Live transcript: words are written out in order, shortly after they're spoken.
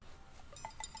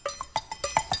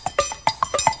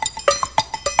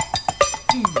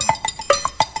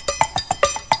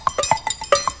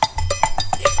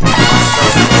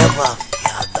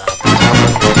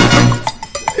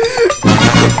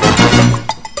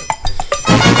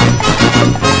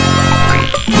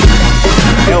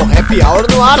É o Happy Hour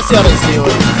no ar, senhoras e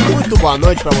senhores. Muito boa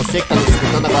noite pra você que tá nos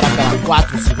escutando agora pela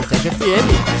 457 FM.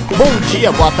 Bom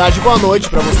dia, boa tarde, boa noite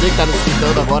pra você que tá nos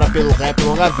escutando agora pelo Rap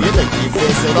Longa Vida, que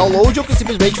fez seu download ou que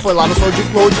simplesmente foi lá no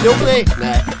SoundCloud e deu play,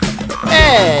 né?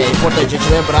 É importante a gente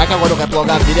lembrar que agora o Rap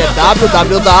Longa Vida é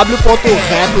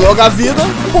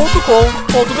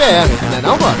www.raplongavida.com.br, né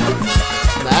não, mano?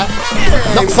 Né?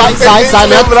 Não, sai,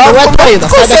 não é tu ainda.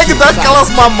 Consegue dar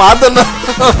aquelas mamadas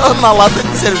na lata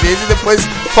de cerveja e depois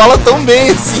fala tão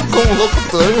bem assim como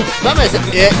locutor. Não, mas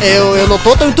eu não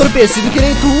tô tão entorpecido que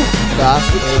nem tu, tá?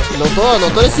 Eu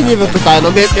não tô nesse nível que tu tá.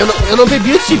 Eu não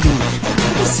bebi esse vinho.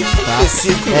 Tá?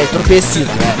 Entorpecido,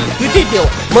 Tu entendeu?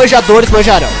 Manjadores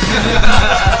manjarão.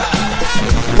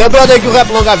 Lembrando aí que o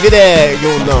Rap Longa Vida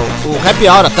o Happy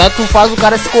Hour até tu faz o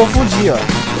cara se confundir, ó.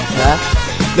 Né?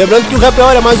 Lembrando que o Happy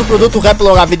Hour é mais um produto Rap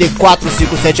Longa Vida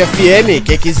 457 FM.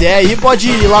 Quem quiser aí pode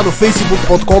ir lá no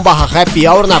facebook.com/Happy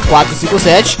Hour na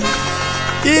 457.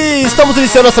 E estamos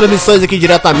iniciando as transmissões aqui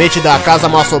diretamente da casa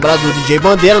mal assombrada do DJ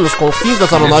Bandeira, nos confins da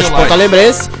Zona Norte de Porto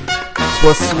Alegrense.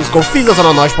 Nos confins da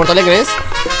Zona Norte de Porto Alegrense.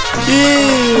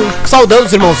 E saudando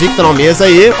os irmãozinhos que estão na mesa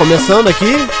aí, começando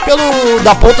aqui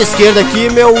da ponta esquerda aqui,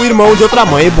 meu irmão de outra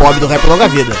mãe, Bob do Rap Longa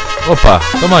Vida. Opa,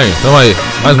 tamo aí,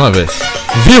 mais uma vez.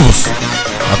 Vivos!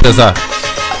 Apesar.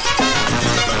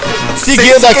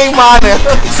 Seguindo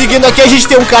aqui, a gente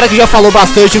tem um cara que já falou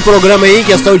bastante no programa aí, em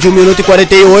questão de 1 minuto e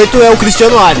 48, é o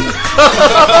Cristiano Ali.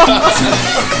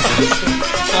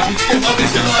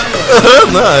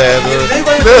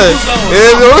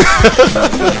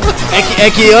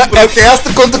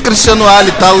 Protesto contra o Cristiano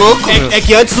Ali, tá louco? É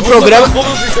que antes do programa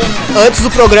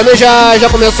já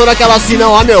começou naquela assim,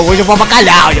 não, ó meu, hoje eu vou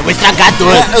avacalhar, hoje eu vou estragar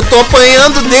tudo. Eu tô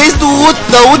apanhando desde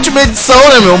da última edição,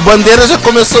 né, meu? Bandeira já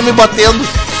começou me batendo.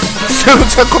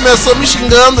 Já começou me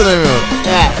xingando, né, meu?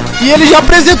 E ele já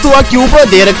apresentou aqui o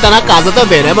Bandeira que tá na casa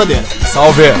também, né, Bandeira?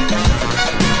 Salve!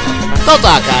 Então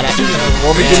tá, cara.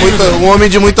 Um homem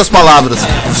de muitas palavras.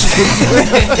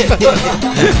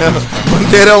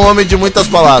 Bandeira é um homem de muitas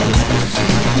palavras.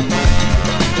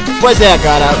 Pois é,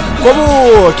 cara.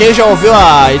 Como quem já ouviu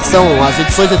as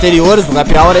edições anteriores do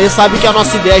Happy Hour aí sabe que a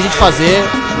nossa ideia é a gente fazer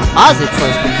as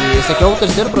edições, porque esse aqui é o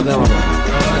terceiro programa agora.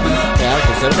 O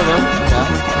terceiro programa.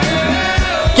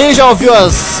 Quem já ouviu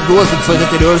as duas edições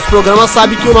anteriores do programa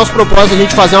sabe que o nosso propósito é a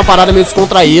gente fazer uma parada meio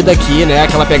descontraída aqui, né?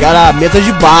 Aquela pegada mesa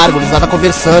de bar, eles lá tá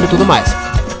conversando e tudo mais.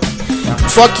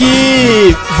 Só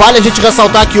que vale a gente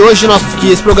ressaltar que hoje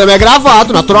que esse programa é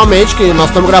gravado, naturalmente, que nós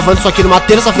estamos gravando isso aqui numa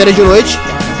terça-feira de noite.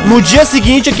 No dia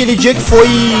seguinte, aquele dia que foi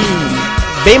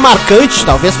bem marcante,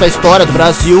 talvez para a história do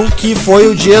Brasil, que foi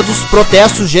o dia dos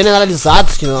protestos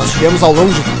generalizados que nós tivemos ao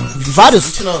longo de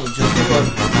vários...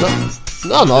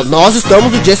 Não, nós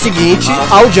estamos no dia seguinte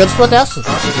ao dia dos protestos,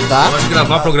 tá? Pode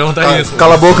gravar o programa, tá isso.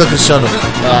 Cala a boca, Cristiano.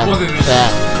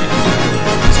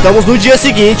 Estamos no dia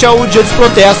seguinte ao dia dos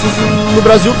protestos no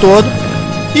Brasil todo.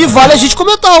 E vale a gente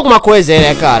comentar alguma coisa aí,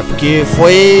 né, cara? Porque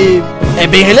é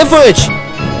bem relevante.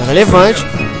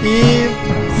 E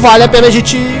vale a pena a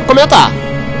gente comentar.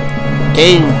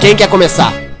 Quem quer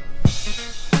começar?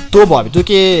 Tu, Bob, tu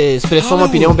que expressou uma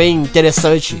opinião bem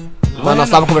interessante. Mas nós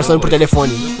estávamos conversando por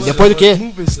telefone. Depois do quê?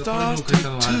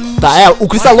 Tá, o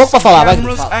Chris tá louco pra falar, vai.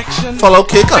 Falar o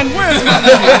quê, cara?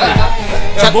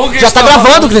 Já tá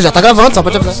gravando, Chris, já tá gravando, só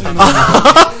pode avisar.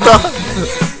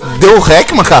 Deu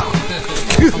rec, macaco?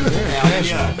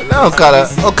 Não, cara,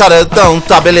 então,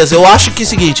 tá, beleza. Eu acho que é o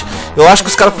seguinte, eu acho que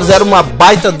os caras fizeram uma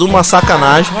baita de uma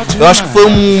sacanagem. Eu acho que foi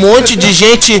um monte de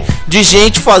gente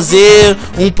fazer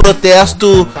um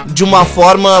protesto de uma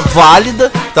forma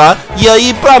válida, tá? E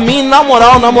aí, pra mim, na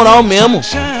moral mesmo,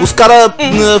 os caras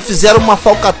fizeram uma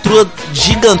falcatrua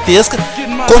gigantesca.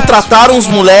 Contrataram uns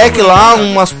moleque lá,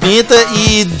 umas pintas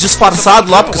e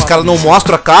disfarçado lá, porque os caras não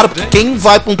mostram a cara, porque quem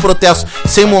vai pra um protesto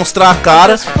sem mostrar a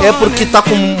cara é porque tá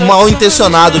com mal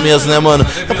intencionado mesmo, né, mano?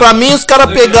 Pra mim, os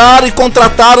caras pegaram e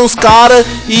contrataram os caras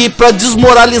e pra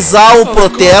desmoralizar o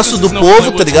protesto do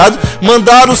povo, tá ligado?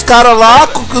 Mandaram os caras lá,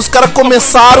 os caras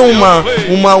começaram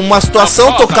uma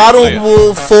situação, tocaram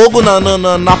o fogo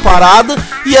na parada,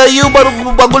 e aí o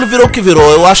bagulho virou o que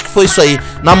virou. Eu acho que foi isso aí,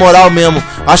 na moral mesmo.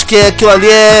 Acho que aquilo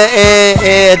ali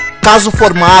é caso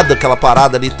formado, aquela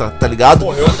parada ali, tá ligado?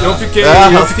 Pô,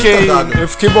 eu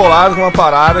fiquei bolado com uma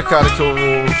parada, cara, que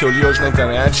eu li hoje na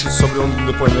internet sobre um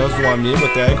depoimento de um amigo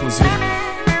até, inclusive,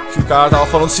 que o cara tava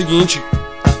falando o seguinte.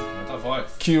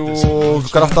 que o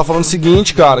cara tá falando o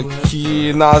seguinte, cara,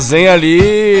 que na Zen ali,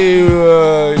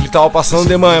 ele tava passando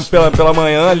de manhã, pela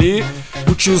manhã ali,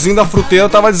 o tiozinho da fruteira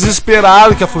tava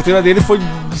desesperado, que a fruteira dele foi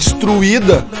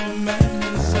destruída,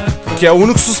 que é o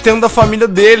único sustento da família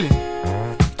dele.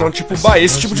 Então, tipo,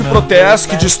 esse tipo de protesto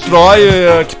que destrói,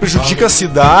 que prejudica a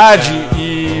cidade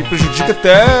e prejudica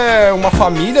até uma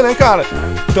família, né, cara?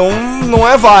 Então, não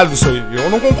é válido isso aí. Eu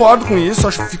não concordo com isso,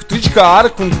 acho que fico triste de cara,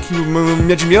 que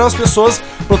me admiram as pessoas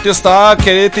protestar,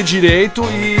 querer ter direito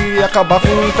e acabar com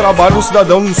o trabalho do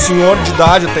cidadão, um senhor de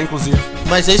idade até, inclusive.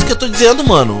 Mas é isso que eu tô dizendo,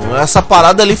 mano. Essa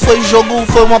parada ali foi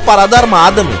uma parada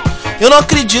armada, meu. Eu não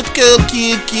acredito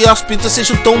que as pintas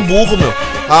sejam tão burro, meu.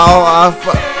 A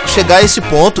chegar a esse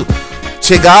ponto.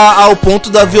 Chegar ao ponto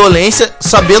da violência,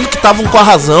 sabendo que estavam com a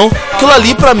razão. Aquilo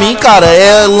ali pra mim, cara,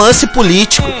 é lance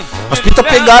político. As pintas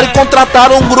pegaram e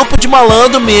contrataram um grupo de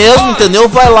malandro mesmo, entendeu?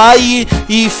 Vai lá e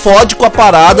fode com a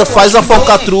parada, faz a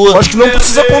falcatrua. Eu acho que não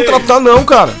precisa contratar não,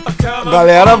 cara. A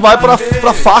galera vai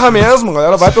pra farra mesmo. A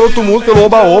galera vai pelo tumulto, pelo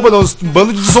oba-oba, um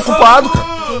bando de desocupado,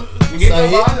 cara.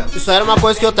 Isso aí era uma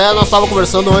coisa que nós tava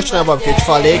conversando ontem, né, Bob? Porque eu te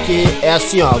falei que é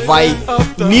assim, ó, vai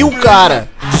 1000 cara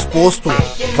disposto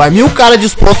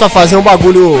a fazer um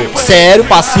bagulho sério,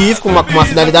 pacífico, com uma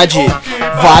finalidade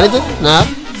válida, né?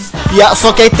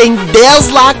 Só que aí tem 10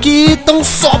 lá que estão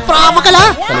só pra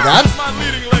avacalhar, tá ligado?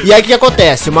 E aí o que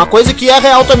acontece? Uma coisa que é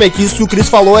real também, que isso que o Chris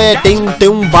falou tem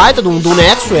um baita do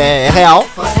nexo, é real.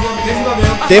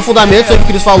 Tem fundamento isso aí que o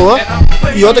Chris falou.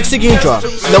 E outra que é o seguinte, ó,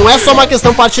 não é só uma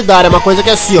questão partidária, é uma coisa que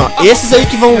é assim, ó, esses aí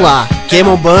que vão lá,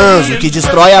 queimam o banzo, que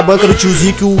destrói a banca do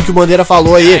tiozinho que o Bandeira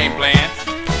falou aí.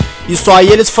 Isso aí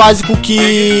eles fazem com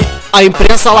que a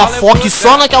imprensa ela foque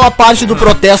só naquela parte do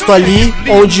protesto ali,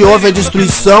 onde houve a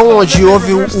destruição, onde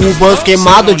houve o banco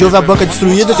queimado, onde houve a banca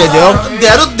destruída, entendeu?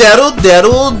 Deram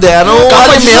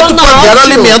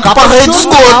alimento pra rede de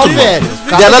esgoto, velho.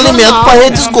 Deram alimento pra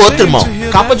rede de esgoto, irmão.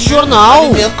 Capa de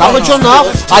jornal.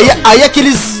 Aí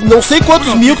aqueles, não sei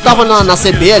quantos mil que tava na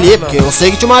CB ali, porque eu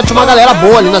sei que tinha uma galera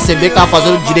boa ali na CB que tava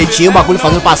fazendo direitinho o bagulho,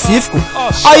 fazendo pacífico.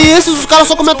 Aí os caras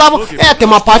só comentavam, tem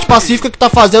uma parte pacífica que tá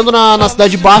fazendo na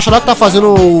Cidade Baixa lá, que tá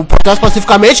fazendo o protesto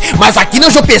pacificamente, mas aqui na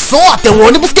João Pessoa tem um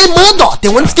ônibus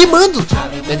queimando,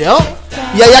 entendeu?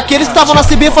 E aí aqueles que estavam na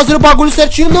CB fazendo o bagulho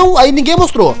certinho, não, aí ninguém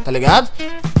mostrou, tá ligado?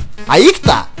 Aí que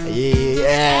tá. E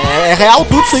é real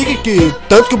tudo isso aí, que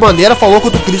tanto que o Bandeira falou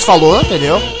quanto o Chris falou,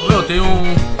 entendeu? Eu tenho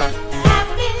um...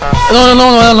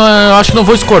 Não, eu acho que não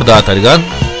vou discordar, tá ligado?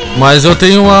 Mas eu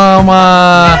tenho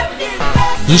uma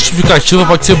justificativa,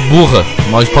 pode ser burra,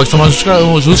 mas pode ser uma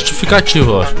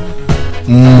justificativa, eu acho.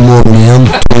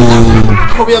 Momento.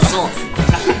 Começou.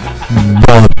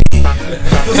 Bob.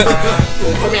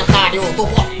 Comentário do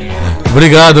Bob.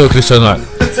 Obrigado, Cristiano.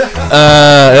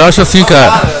 Eu acho assim,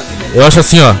 cara. Eu acho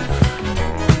assim, ó.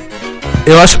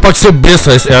 Eu acho que pode ser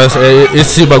besta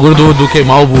esse bagulho do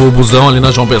queimar o busão ali na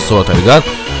João Pessoa, tá ligado?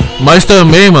 Mas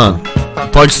também, mano,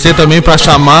 pode ser também pra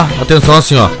chamar atenção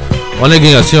assim, ó. Ó,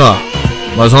 neguinho, assim, ó.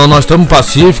 Nós estamos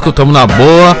pacíficos, estamos na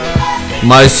boa.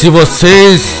 Mas se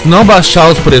vocês não baixar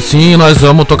os precinhos, nós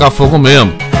vamos tocar fogo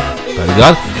mesmo, tá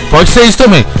ligado? Pode ser isso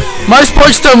também. Mas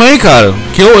pode também, cara,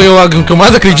 que eu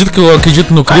mais acredito, que eu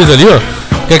acredito no Cris ali, ó.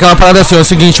 Que é aquela parada assim, é o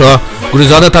seguinte, ó.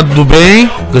 Gurizada tá tudo bem,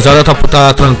 gurizada tá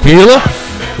tranquila.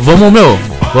 Vamos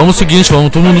o seguinte, vamos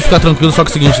todo mundo ficar tranquilo, só que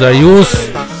é o seguinte, daí os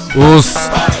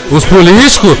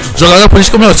políticos, jogador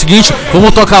político, é o seguinte,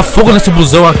 vamos tocar fogo nesse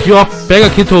busão aqui, ó. Pega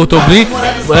aqui teu brin,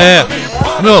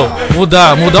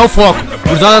 mudar o foco.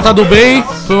 Gurizada tá tudo bem,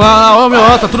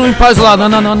 tá tudo em paz lá.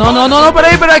 Não,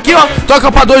 peraí aqui, ó. Toca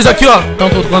pra 2 aqui, ó. Tô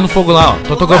tocando fogo lá, ó.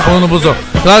 Tô tocando fogo no busão.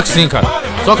 Claro que sim, cara.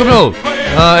 Só que,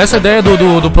 essa ideia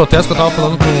do protesto que eu tava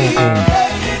falando com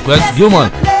o Ed Gil,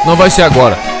 mano, não vai ser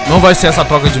agora. Não vai ser essa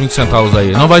troca de 20 centavos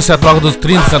aí. Não vai ser a troca dos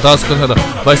 30 centavos, 50 centavos.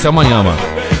 Vai ser amanhã, mano.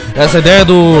 Essa ideia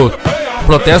do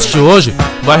protesto de hoje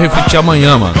vai refletir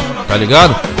amanhã, mano. Tá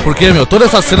ligado? Porque, toda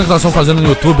essa cena que nós estamos fazendo no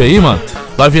YouTube aí, mano,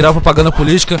 vai virar propaganda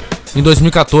política em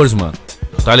 2014, mano.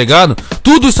 Tá ligado?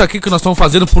 Tudo isso aqui que nós estamos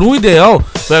fazendo por um ideal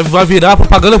vai virar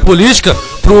propaganda política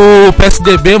pro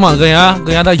PSDB, mano, ganhar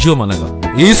da Dilma, né?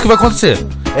 E isso que vai acontecer.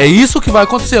 É isso que vai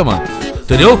acontecer, mano.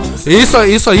 Entendeu?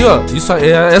 Isso aí, ó.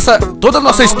 Toda a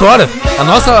nossa história, a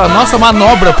nossa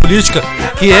manobra política,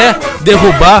 que é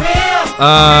derrubar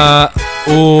a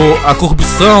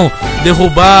corrupção,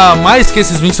 derrubar mais que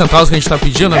esses 20 centavos que a gente tá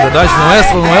pedindo, na verdade,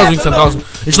 não é os 20 centavos.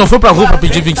 A gente não foi pra rua pra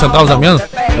pedir 20 centavos a menos,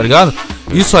 tá ligado?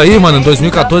 Isso aí, mano, em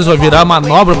 2014 vai virar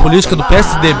manobra política do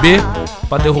PSDB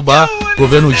pra derrubar o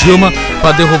governo Dilma,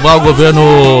 pra derrubar o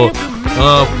governo...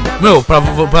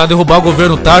 pra derrubar o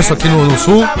governo Tarso aqui no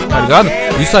sul, tá ligado?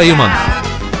 Isso aí, mano.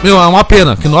 Meu, é uma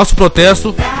pena que nosso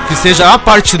protesto, que seja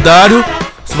apartidário,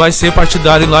 vai ser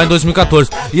partidário lá em 2014.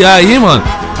 E aí, mano,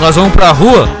 nós vamos pra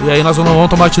rua e aí nós não vamos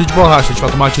tomar tiro de borracha, a gente vai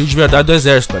tomar tiro de verdade do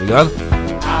exército, tá ligado?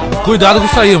 Cuidado com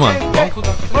isso aí, mano.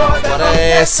 Agora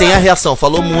é sem a reação,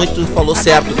 falou muito, falou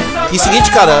certo. E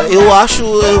seguinte, cara, eu acho,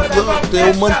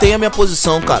 eu mantenho a minha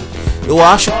posição, cara. Eu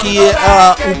acho que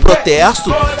o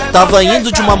protesto tava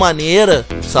indo de uma maneira,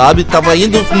 sabe? Tava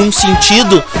indo num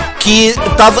sentido que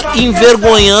tava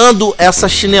envergonhando essa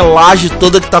chinelagem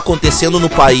toda que tá acontecendo no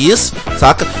país,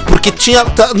 saca? Porque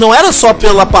não era só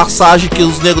pela passagem que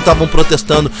os negros estavam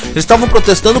protestando, eles estavam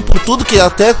protestando por tudo que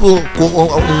até um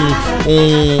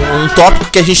tópico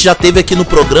que a gente já teve aqui no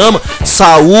programa,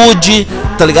 saúde,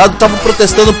 tá ligado? Estavam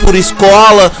protestando por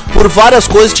escola, por várias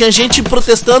coisas, tinha gente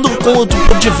protestando por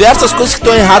diversas coisas que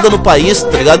estão erradas no país,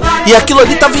 tá ligado? E aquilo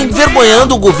ali tava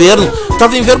envergonhando o governo,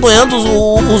 tava envergonhando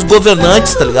os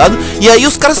governantes, tá ligado? E aí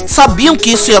os caras sabiam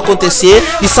que isso ia acontecer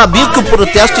e sabiam que o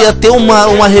protesto ia ter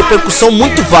uma repercussão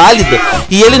muito válida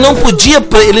e ele não podia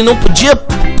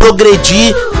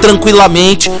progredir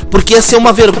tranquilamente, porque ia ser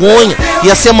uma vergonha,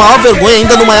 ia ser a maior vergonha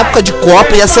ainda numa época de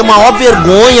Copa, ia ser a maior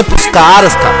vergonha pros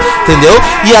caras, cara, entendeu?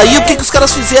 E aí o que os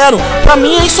caras fizeram? Pra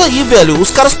mim é isso aí, velho,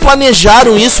 os caras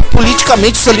planejaram isso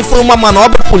politicamente, isso ali foi uma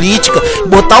manobra política,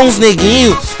 botar uns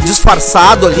neguinhos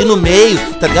disfarçado ali no meio,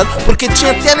 tá ligado? Porque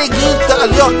tinha até neguinho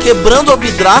ali, ó, quebrando a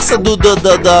vidraça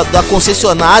da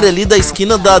concessionária ali, da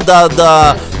esquina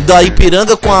da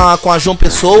Ipiranga com a João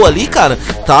Pessoa ali, cara,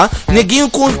 tá?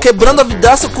 Neguinho quebrando a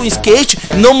vidraça com skate,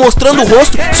 não mostrando o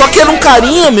rosto, só que era um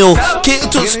carinha, meu, que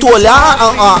se tu olhar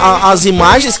as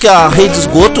imagens que a Rede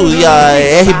Esgoto e a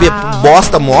RB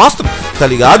Bosta mostram, tá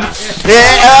ligado?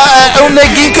 É um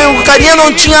neguinho que o carinha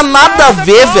não tinha nada a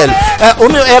ver, velho.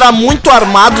 Era muito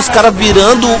armado, os caras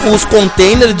virando os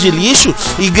containers de lixo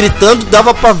e gritando,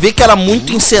 dava pra ver que era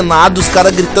muito encenado, os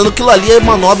caras gritando, aquilo ali é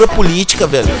manobra política,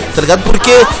 velho, tá ligado?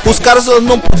 Porque os caras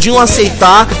não podiam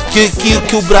aceitar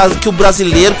que o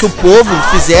brasileiro, que o povo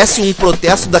fizesse um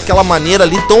protesto daquela maneira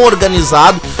ali, tão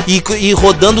organizado e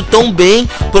rodando tão bem,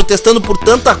 protestando por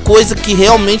tanta coisa que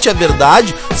realmente é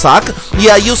verdade, saca? E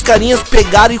aí os carinhas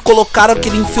pegaram e colocaram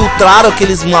infiltraram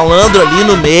aqueles malandros ali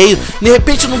no meio. De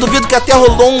repente, não duvido que até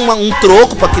rolou um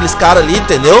troco pra aqueles caras ali,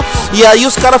 entendeu? E aí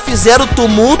os caras fizeram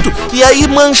tumulto e aí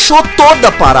manchou toda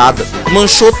a parada,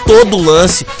 manchou todo o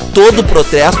lance, todo o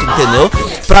protesto, entendeu?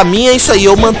 Pra mim é isso aí,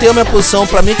 eu mantenho a minha posição.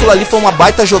 Pra mim aquilo ali foi uma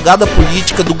baita jogada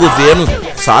política do governo,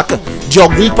 saca? De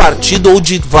algum partido ou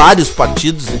de vários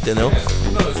partidos, entendeu?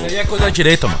 Não, isso aí é coisa da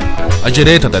direita, mano. A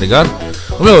direita, tá ligado?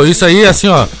 Meu, isso aí, assim,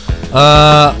 ó,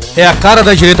 é a cara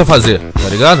da direita fazer, tá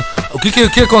ligado? O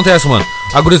que acontece, mano?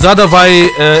 A gurizada vai...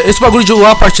 esse bagulho de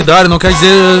partidário não quer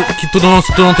dizer que tu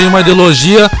não tem uma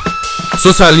ideologia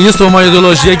socialista ou uma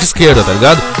ideologia de esquerda, tá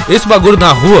ligado? Esse bagulho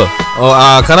na rua,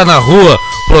 a cara na rua,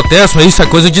 protesto, isso é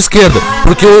coisa de esquerda.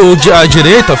 Porque a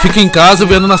direita fica em casa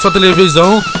vendo na sua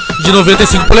televisão de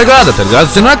 95 polegadas, tá ligado?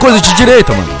 Isso não é coisa de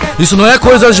direita, mano. Isso não é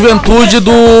coisa da juventude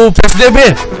do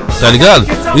PSDB, tá ligado?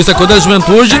 Isso é coisa da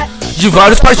juventude de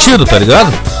vários partidos, tá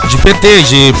ligado? De PT,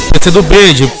 de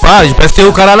PCdoB, de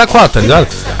PSTU, caralho, a 4, tá ligado?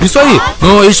 Isso aí,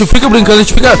 não, a gente fica brincando, a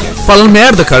gente fica falando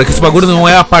merda, cara, que esse bagulho não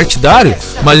é partidário,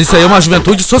 mas isso aí é uma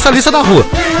juventude socialista na rua.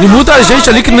 E muita gente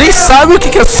ali que nem sabe o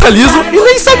que é socialismo e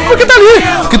nem sabe por que tá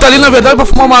ali. Que tá ali, na verdade, pra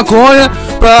fumar maconha,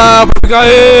 pra ficar,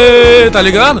 tá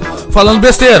ligado? Falando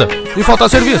besteira e faltar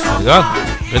serviço, tá ligado?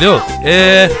 Entendeu?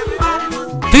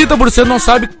 30% não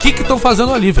sabe o que estão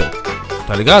fazendo ali, velho.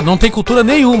 Tá ligado? Não tem cultura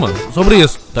nenhuma sobre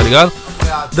isso, tá ligado?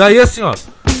 Daí assim, ó,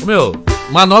 meu,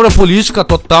 manobra política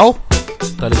total,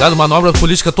 tá ligado? Manobra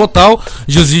política total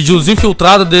de os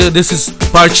infiltrados desses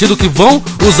partidos que vão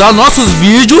usar nossos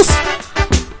vídeos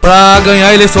pra ganhar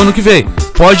a eleição no que vem.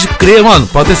 Pode crer, mano,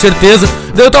 pode ter certeza.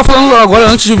 Daí eu tava falando agora,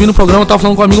 antes de vir no programa, eu tava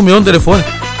falando com um amigo meu no telefone,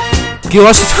 que eu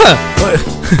acho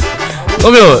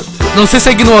ô meu, não sei se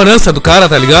é ignorância do cara,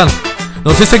 tá ligado?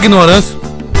 Não sei se é ignorância.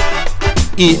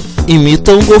 E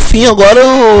imita um golfinho agora,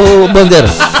 ô Bandeira.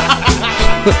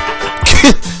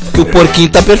 Que o porquinho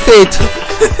tá perfeito.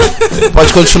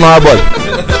 Pode continuar, bola.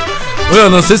 Eu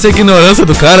não sei se é ignorância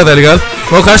do cara, tá ligado?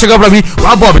 Mas o cara chegou pra mim,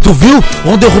 Bob, tu viu?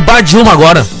 Vamos derrubar a Dilma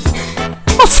agora.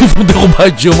 Como assim vão derrubar a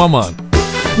Dilma, mano?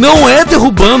 Não é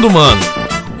derrubando, mano.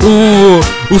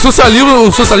 O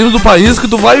socialismo do país que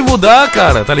tu vai mudar,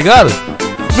 cara, tá ligado?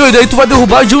 Meu, e daí tu vai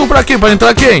derrubar a Dilma pra quê? Pra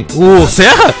entrar quem? O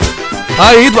Serra?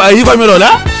 Aí vai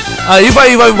melhorar? Aí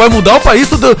vai mudar o país,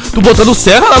 tu botando o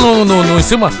Serra lá no em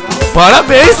cima.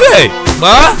 Parabéns, velho.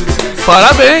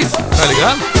 Parabéns, tá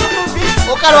ligado?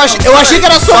 Ô, cara, eu achei que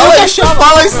era só eu que achava.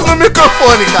 Fala isso no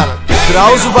microfone, cara.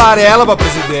 Drauzio Varela pra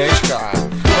presidente, cara.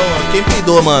 Quem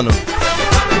peidou, mano?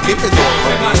 Quem perdeu?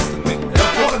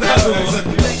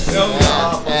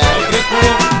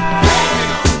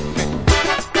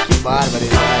 Que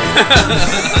barbaridade.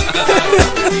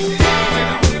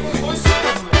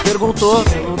 Perguntou.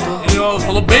 Ele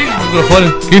falou bem no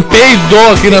microfone. Quem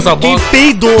peidou aqui nessa Quem bosta?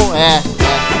 peidou,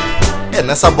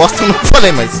 Nessa bosta eu não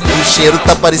falei, mas o cheiro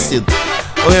tá parecido.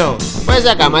 Ô, meu, Pois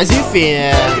é, cara, mas enfim,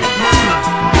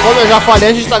 como eu já falei,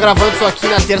 a gente tá gravando isso aqui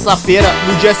na terça-feira.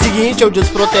 No dia seguinte é o dia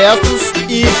dos protestos.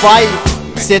 E vai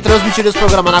ser transmitido esse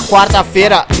programa na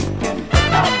quarta-feira.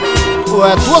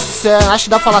 Acho que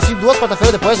dá pra falar assim, 2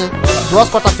 quarta-feiras depois, né? 2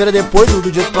 quarta-feiras depois do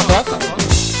dia dos protestos.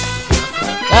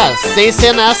 Sem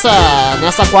ser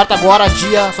nessa quarta agora,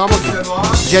 só um pouquinho.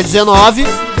 Dia 19.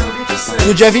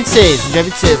 No dia 26,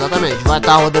 exatamente. Vai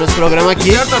estar rodando esse programa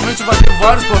aqui. Certamente vai ter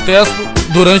vários protestos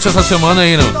durante essa semana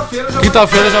aí, não?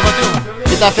 Quinta-feira já vai ter um.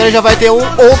 Quinta-feira já vai ter um,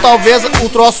 ou talvez o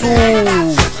troço.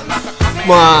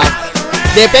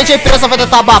 De repente a imprensa vai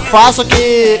tentar abafar, só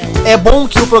que é bom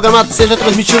que o programa seja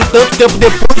transmitido tanto tempo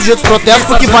depois do dia dos protestos,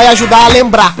 porque vai ajudar a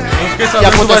lembrar fiquei que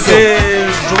sabendo que vai aconteceu. ter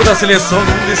jogo da seleção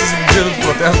num desses dias dos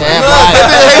protestos.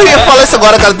 Vai. eu ia falar isso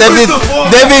agora, cara. Deve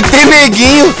ter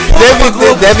neguinho.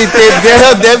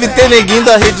 Deve ter neguinho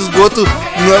da rede de esgoto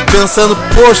pensando,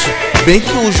 poxa, bem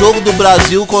que o jogo do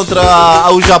Brasil contra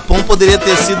o Japão poderia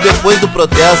ter sido depois do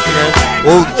protesto, né?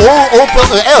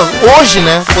 Hoje,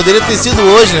 né? Poderia ter sido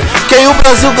hoje, né? Porque aí o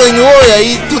Brasil ganhou e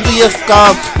aí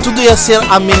tudo ia ser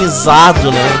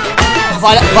amenizado, né?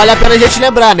 Vale a pena a gente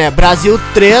lembrar, né? Brasil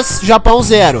 3, Japão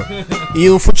 0. E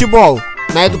o futebol,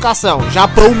 na educação,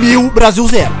 Japão 1000, Brasil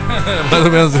 0. Mais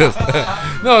ou menos isso.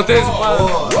 Não, tem esse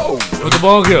muito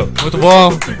bom, Gil. Muito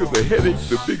bom.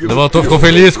 Levantou, ficou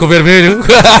feliz, ficou vermelho.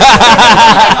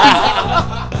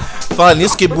 Fala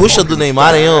nisso, que bucha do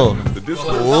Neymar, hein, ô?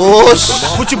 Oxe.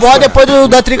 Futebol é depois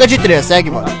da trinca de 3,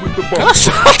 segue, mano. Cara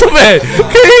chato, velho.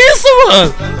 Que isso,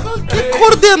 mano? Que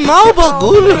coordenar o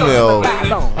bagulho, meu.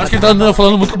 Acho que ele tá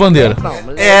falando muito com bandeira.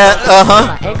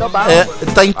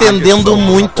 Tá entendendo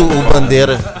muito o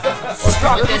Bandeira.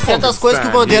 Tem certas coisas que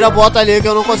o Bandeira bota ali que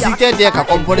eu não consigo entender, cara.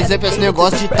 Como, por exemplo, esse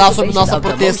negócio de estar sob nossa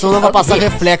proteção não vai passar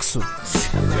reflexo.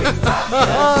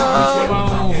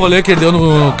 Um rolê que ele deu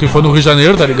que foi no Rio de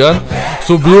Janeiro, tá ligado?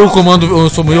 Subiu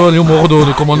ali o morro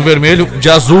do Comando Vermelho, de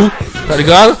azul, tá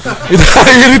ligado? E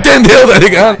daí ele entendeu, tá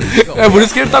ligado? É por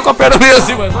isso que ele tá com a perna meio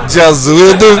assim, mano. De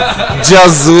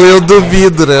azul eu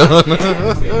duvido, né?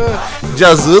 De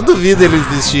azul eu duvido ele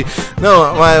vestir.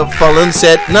 Não, mas falando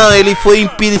sério. Não, ele foi em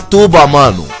Pirituba,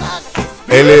 mano.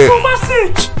 Ele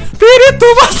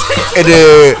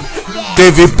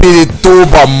teve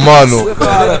Pirituba, mano.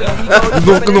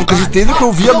 Não acreditei no que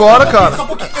eu vi agora, cara.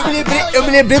 Eu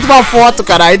me lembrei de uma foto,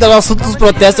 cara. Ainda no assunto dos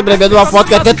protestos, eu me lembrei de uma foto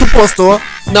que até tu postou.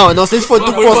 Não sei se foi tu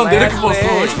que Foi o postou. Bandeira que postou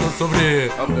hoje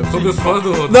sobre os fãs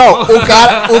do... Não,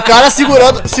 o cara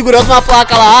segurando uma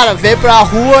placa lá, vem pra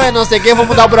rua e não sei o que, vamos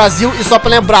mudar o Brasil. E só pra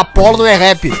lembrar, polo não é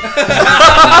rap.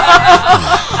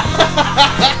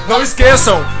 Não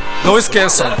esqueçam.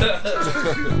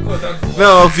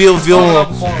 Não, eu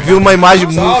vi uma imagem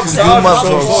muito.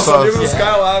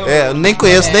 Nem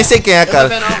conheço, nem sei quem é, cara.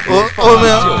 Meu.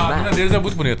 A mina deles é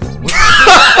muito bonita.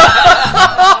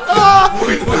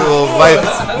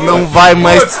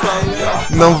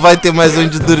 Não vai ter mais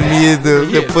onde dormir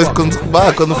depois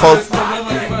quando falta.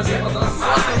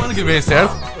 Semana que vem,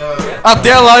 certo?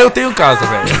 Até lá eu tenho casa,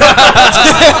 velho.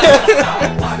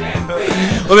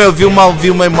 Eu vi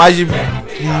uma imagem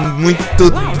muito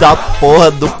da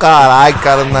porra do caralho,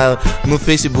 cara, no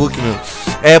Facebook, meu.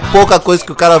 É pouca coisa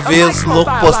que o cara vê os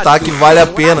loucos postar que vale a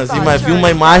pena, assim, mas vi uma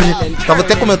imagem, tava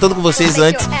até comentando com vocês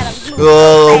antes,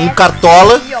 um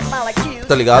cartola,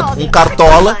 tá ligado? Um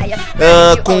cartola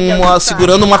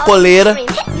segurando uma coleira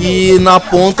e na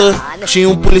ponta tinha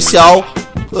um policial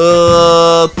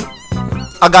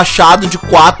agachado de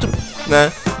 4,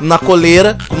 né? Na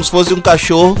coleira, como se fosse um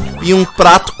cachorro, e um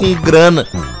prato com grana.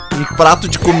 Um prato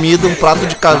de comida, um prato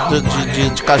de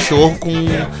cachorro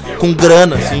com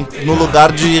grana, assim, no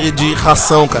lugar de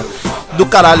ração, cara. Do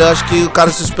caralho, eu acho que o cara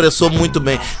se expressou muito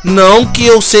bem. Não que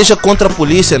eu seja contra a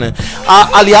polícia, né?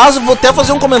 Aliás, eu vou até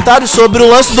fazer um comentário sobre o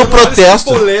lance do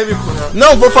protesto. Polêmico, né?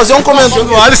 Não, vou fazer um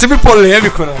comentário. O Ali sempre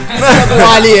polêmico, né?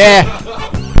 Ali é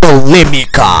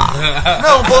polêmica.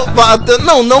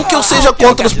 Não que eu seja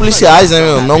contra os policiais, né,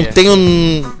 meu? Não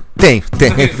tenho. Tem.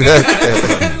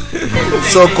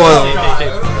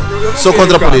 Sou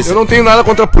contra a polícia. Eu não tenho nada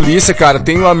contra a polícia, cara.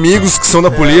 Tenho amigos que são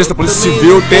da polícia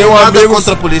Civil. Tenho nada amigos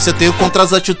contra a polícia, eu tenho contra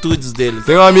as atitudes deles.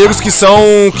 Tenho amigos que são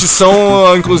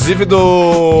inclusive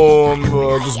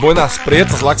dos boinas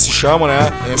pretas lá que se chamam,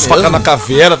 né? Os facadas na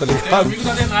caveira, tá ligado? Amigo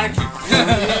da Denark.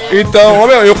 Então, ó,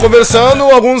 meu, eu conversando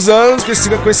há alguns anos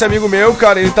com esse amigo meu,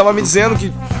 cara, ele tava me dizendo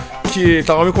que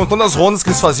tava me contando as rondas que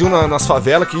eles faziam nas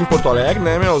favelas aqui em Porto Alegre,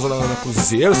 né, meu, na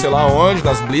Cruzeiro, sei lá onde,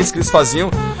 nas blitz que eles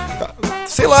faziam,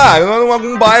 sei lá,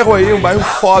 algum bairro aí, um bairro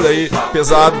foda aí,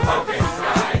 pesado.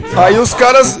 Aí os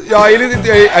caras, aí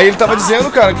ele tava dizendo,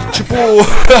 cara, que tipo,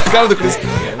 a cara do Cris.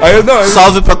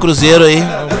 Salve pra Cruzeiro aí.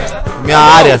 Minha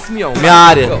área.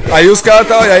 Aí os caras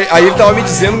aí ele tava me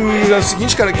dizendo o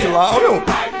seguinte, cara, que lá, ó, meu,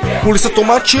 polícia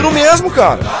toma tiro mesmo,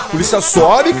 cara. Polícia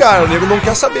sobe, cara, o nego não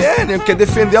quer saber, o nego quer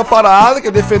defender a parada, quer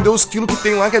defender os quilos que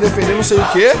tem lá, quer defender não sei o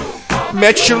que,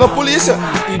 mete tiro na polícia.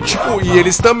 E tipo, e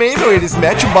eles também, meu, eles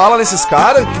metem bala nesses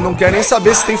caras que não querem nem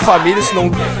saber se tem família,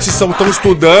 se são tão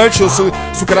estudantes, ou se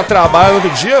o cara trabalha no outro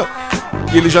dia.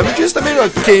 E ele já me disse também,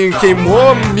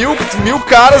 queimou mil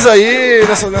caras aí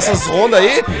nessas rondas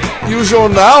aí, e o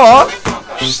jornal, ó,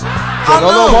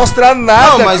 não mostra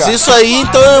nada. Não, mas cara, isso aí,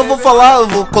 então eu vou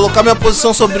colocar minha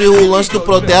posição sobre o lance do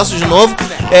protesto de novo,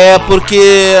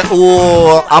 porque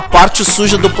a parte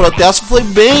suja do protesto foi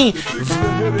bem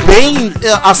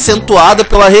acentuada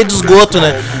pela rede de esgoto,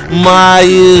 né?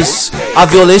 Mas a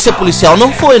violência policial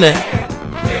não foi, né?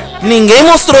 Ninguém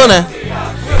mostrou, né?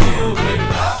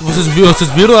 Vocês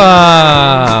viram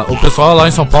o pessoal lá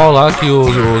em São Paulo lá que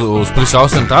os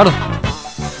policiais sentaram?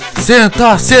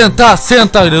 Senta!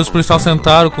 E os policiais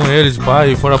sentaram com eles, pai,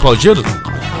 e foram aplaudidos?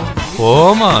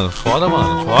 Pô, mano, foda.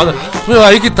 Meu,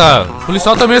 aí que tá. O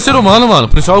policial também é ser humano, mano. O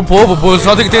policial é o povo. O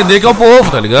policial tem que entender que é o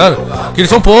povo, tá ligado? Que eles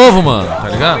são povo, mano, tá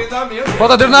ligado?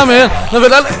 Falta treinamento. Na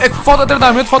verdade, falta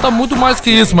treinamento, falta muito mais que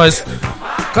isso, mas,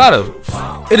 cara,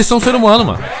 eles são ser humano,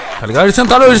 mano. Tá ligado? Eles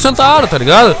sentaram, tá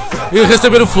ligado? E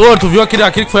receberam flor, tu viu aquele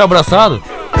que foi abraçado?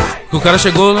 Que o cara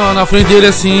chegou na frente dele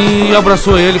assim e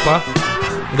abraçou ele, pá.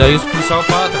 E daí os policiais,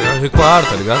 pá, tá ligado? Recuaram,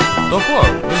 tá ligado? Então, pô,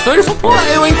 eles são pô.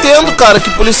 Eu entendo, cara,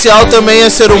 que policial também é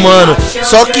ser humano.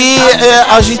 Só que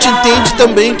a gente entende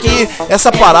também que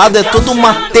essa parada é toda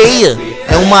uma teia.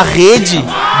 É uma rede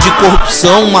de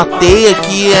corrupção, uma teia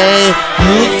que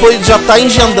já tá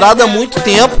engendrada há muito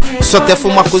tempo. Isso até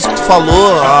foi uma coisa que tu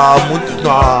falou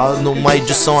numa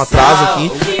edição atrás aqui,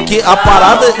 que a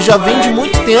parada já vem de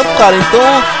muito tempo, cara. Então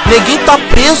ninguém tá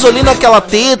preso ali naquela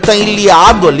teia, tá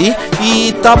enliado ali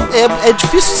e é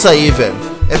difícil sair, velho.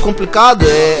 É complicado,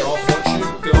 Tem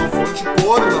uma fonte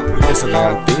podre na polícia,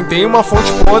 né? Tem uma fonte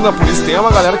podre na polícia, tem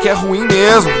uma galera que é ruim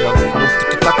mesmo,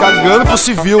 que tá cagando pro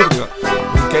civil,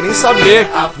 não quer nem saber.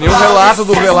 Nem o relato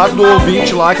do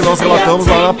ouvinte lá que nós relatamos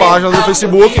lá na página do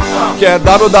Facebook, que é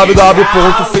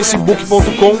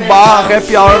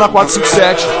www.facebook.com/happyhour na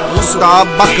 457. Isso tá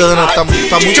bacana, tá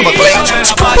muito bacana.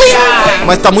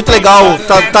 Mas tá muito legal,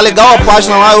 tá legal a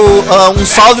página lá. Um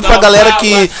salve pra galera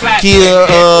que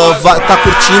tá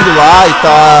curtindo lá e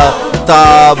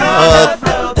tá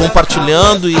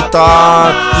compartilhando e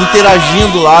tá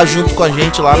interagindo lá junto com a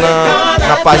gente lá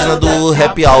na página do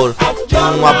Happy Hour.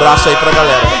 Um abraço aí pra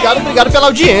galera. Obrigado pela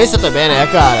audiência também, né,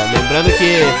 cara? Lembrando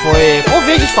que foi...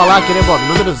 Ouvir a gente falar aqui, né, Bob?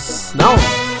 Números... Não?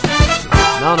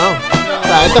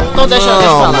 Tá, então deixa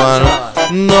pra lá. Mano.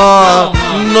 Não,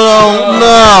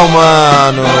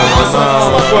 mano.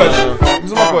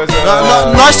 Diz uma coisa.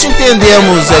 Nós te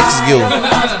entendemos, X-Gil.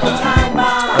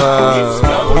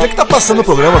 Onde é que tá passando o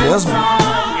programa mesmo?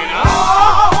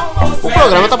 O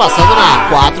programa tá passando na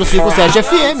 457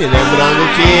 FM. Lembrando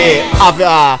que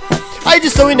a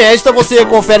edição inédita você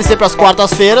confere sempre às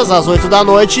quartas-feiras, às 8 da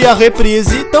noite, e a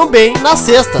reprise também nas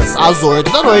sextas, às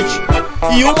 8 da noite.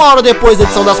 E uma hora depois da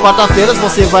edição das quartas-feiras,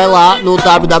 você vai lá no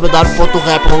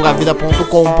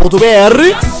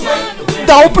www.raplongavida.com.br,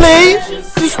 dá o play,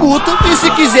 escuta, e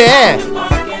se quiser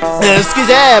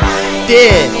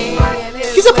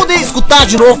poder escutar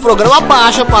de novo o programa,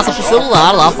 baixa, passa pro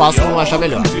celular lá, faça como achar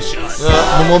melhor.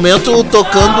 No momento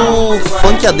tocando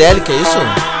Funkadelic, é isso?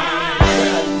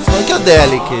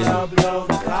 Funkadelic.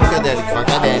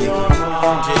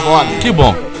 Que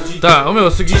bom. Tá, o meu, é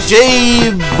o seguinte.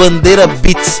 DJ Bandeira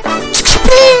Beats.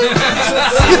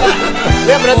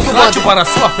 Lembrando que para a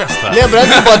sua festa.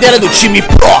 Lembrando que o Bandeira é do time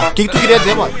Pro. O que tu queria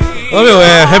dizer, mano? Ô meu,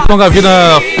 é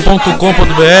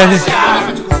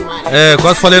raplongavida.com.br.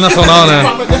 Quase falei nacional, né?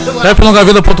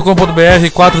 raplongavida.com.br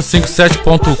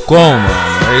 457.com, mano.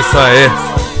 É isso aí.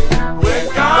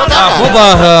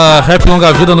 Arroba Rap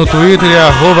Longa Vida no Twitter e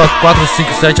arroba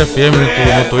 457FM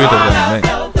no Twitter também.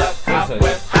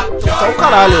 Então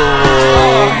caralho,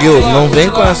 Gil, não vem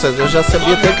com essa, eu já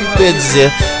sabia até o que tu ia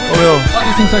dizer.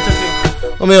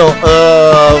 Ô meu,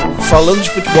 falando de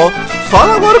futebol,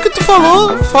 fala agora o que tu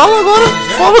falou, fala agora.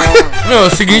 Meu, é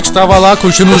o seguinte, tava lá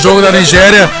curtindo o jogo da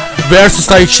Nigéria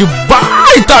versus Haiti,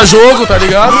 baita jogo, tá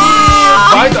ligado?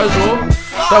 Baita jogo.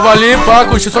 Tava ali, pá,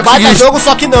 curti, só que Baita seguinte, jogo,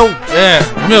 só que não.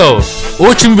 meu,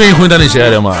 o time bem ruim da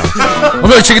Nigéria, mano. O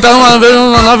meu time que tá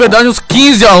na verdade uns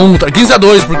 15-1,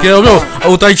 15-2, porque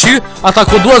o Tahiti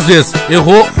atacou 2 vezes,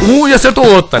 errou um e acertou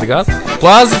o outro, tá ligado?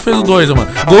 Quase fez o 2, mano.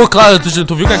 Gol, claro,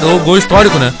 tu viu que é gol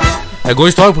histórico, né? É gol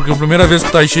histórico, porque é a primeira vez que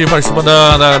o Tahiti participa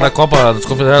da Copa das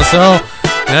Confederação,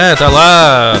 né? Tá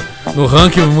lá no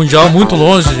ranking mundial muito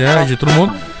longe, né, de todo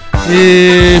mundo.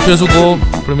 E fez o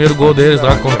primeiro gol deles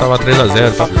lá, quando tava 3-0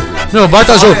 e tal. Meu,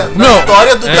 baita jogo. Meu,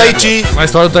 História do Tahiti. Na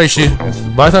história do Tahiti.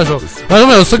 Baita jogo. Mas,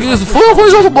 meu, isso aqui foi um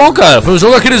jogo bom, cara. Foi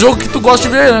aquele jogo que tu gosta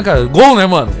de ver, né, cara? Gol, né,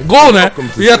 mano? Gol, né?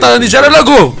 E a Nigéria não é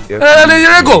gol.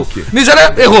 Nigéria é gol.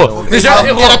 Nigéria errou. Nigéria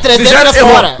errou. Era 3 dentro, 3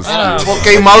 fora. Vou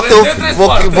queimar o teu.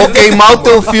 Vou queimar o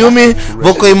teu filme.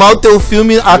 Vou queimar o teu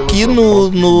filme aqui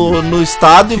no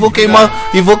estado e vou queimar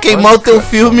o teu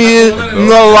filme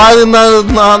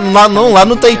lá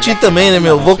no Tahiti também, né,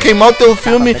 meu? Vou queimar o teu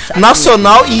filme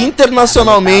nacional e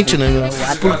internacionalmente, né, meu?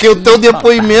 Porque o teu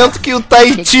depoimento que o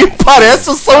Tahiti parece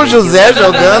o São José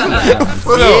jogando.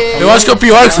 Eu acho que é o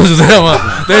pior que o São José, mano.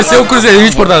 Deve ser o Cruzeirinho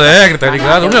de Porto Alegre, tá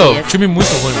ligado? Meu, time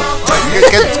muito ruim, mano.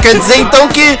 Quer dizer então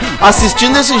que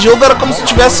assistindo esse jogo era como se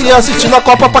estivesse assistindo a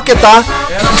Copa Paquetá.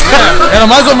 Era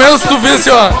mais ou menos, tu vê assim,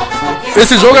 ó.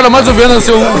 Esse jogo era mais ou menos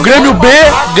assim, o Grêmio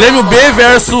B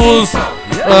versus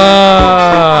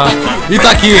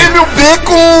Itaqui. Grêmio B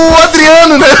com o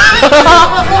Adriano, né?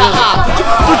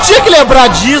 Tu tinha que lembrar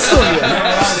disso, meu.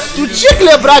 Tu tinha que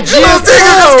lembrar disso. Eu sei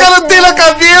que os caras têm na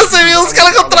cabeça, meu. Os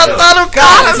caras contrataram o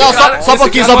cara. Não, só um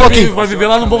pouquinho, só um pouquinho. Vai viver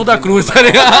lá no Morro da Cruz, tá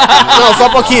ligado? Não, só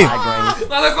um pouquinho.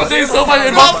 Lá na Conceição,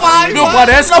 Meu,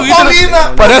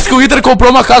 parece que o Inter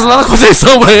comprou uma casa lá na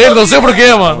Conceição pra ele, não sei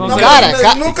porquê, mano. Cara,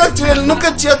 ele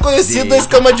nunca tinha conhecido a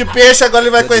escama de peixe, agora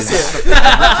ele vai conhecer.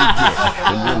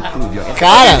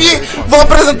 cara, Vou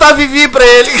apresentar a Vivi pra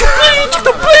ele.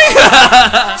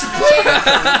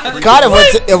 cara,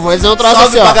 eu vou dizer um troço Salve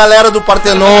assim, pra ó. galera do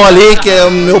Partenon ali, que é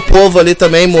o meu povo ali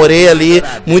também, morei ali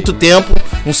muito tempo.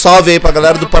 Um salve aí pra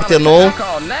galera do Partenon.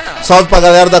 Salve pra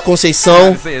galera da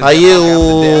Conceição. Aí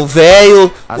o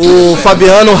velho, o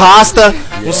Fabiano Rasta.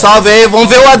 Um salve aí. Vamos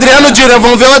ver o Adriano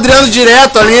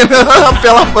direto ali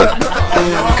pela banda.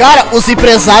 Cara, os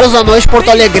empresários à noite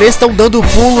porto-alegrenses estão dando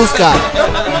pulos, cara.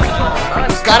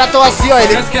 Os caras estão assim, ó.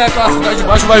 Parece que aquela cidade de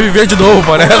baixo vai viver de novo,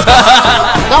 parece.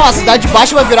 Não, a cidade de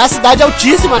baixo vai virar cidade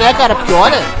altíssima, né, cara? Porque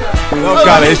olha. Não,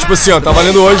 cara, é tipo assim, ó, tá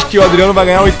valendo hoje que o Adriano vai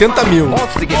ganhar 80 mil.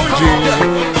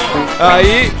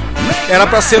 Aí, era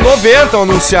pra ser 90, o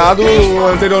anunciado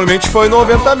anteriormente foi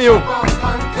 90 mil.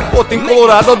 Pô, tem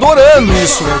Colorado adorando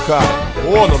isso, né, cara?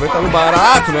 Pô, 90 mil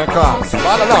barato, né, cara?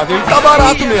 Não, ele tá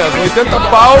barato mesmo, 80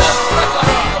 pau,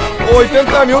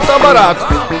 80 mil tá barato.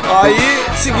 Aí,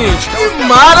 seguinte...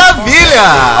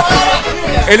 Maravilha!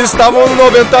 Eles estavam no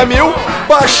 90 mil,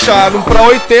 baixaram pra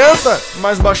 80,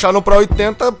 mas baixaram pra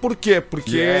 80 por quê?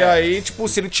 Porque aí, tipo,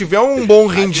 se ele tiver um bom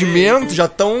rendimento, já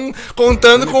estão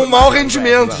contando com um mau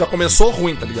rendimento. Já começou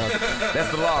ruim, tá ligado?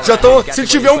 Já estão. Se ele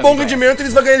tiver um bom rendimento, ele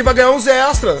vai ganhar uns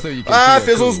extras. Ah,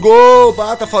 fez uns gols,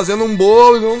 tá fazendo um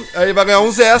bolo, aí vai ganhar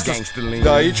uns extras.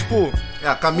 Daí, tipo.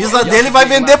 A camisa dele vai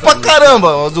vender pra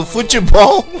caramba, do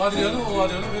futebol. O Adriano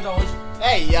veio da onde?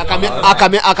 É, e a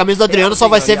camisa do Adriano só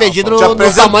vai ser vendida Te no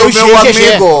apresento tamanho meu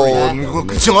GGG. amigo.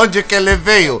 De onde que ele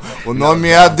veio? O nome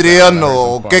é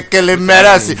Adriano. O que ele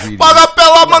merece? Paga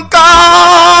pela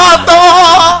mancada!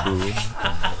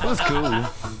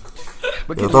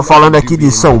 Eu tô falando aqui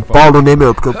de São Paulo, né,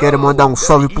 meu? Porque eu quero mandar um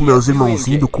salve pros meus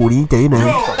irmãozinhos do Corinthians aí,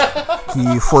 né?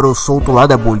 Que foram soltos lá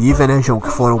da Bolívia, né, João?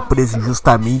 Que foram presos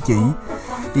injustamente aí.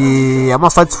 E é uma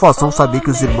satisfação saber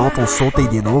que os irmãos estão soltos aí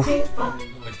de novo.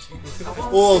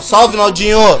 Ô, salve,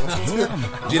 Naldinho!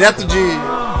 Direto de...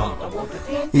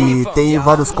 E tem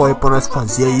vários corre pra nós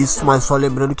fazer isso, mas só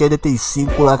lembrando que ainda tem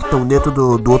 5 lá que estão dentro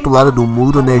do outro lado do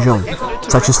muro, né, João?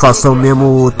 Satisfação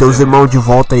mesmo ter os irmãos de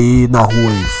volta aí na rua,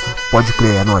 isso. Pode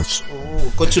crer, é nóis.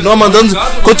 Continua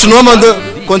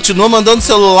mandando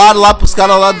celular lá pros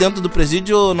caras lá dentro do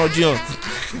presídio, Naldinho.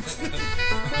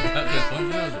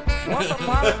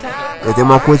 Eu tenho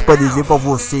uma coisa pra dizer pra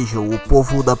vocês, João. O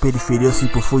povo da periferia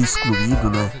sempre foi excluído,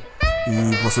 né?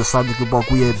 E você sabe que o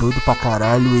bagulho é doido pra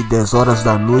caralho. E 10 horas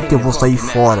da noite eu vou sair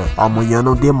fora. Amanhã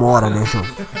não demora, né, João?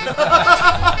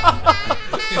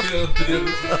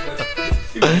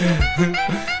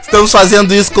 Estamos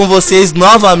fazendo isso com vocês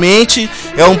novamente.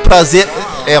 É um prazer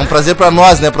pra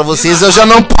nós, né? Pra vocês eu já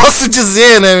não posso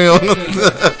dizer, né, meu?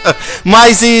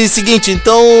 Mas e seguinte,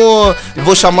 então eu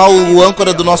vou chamar o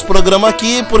âncora do nosso programa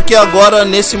aqui, porque agora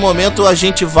nesse momento a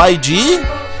gente vai de...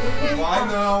 Vai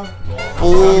não.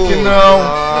 Que não.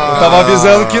 tava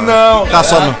avisando que não. Tá,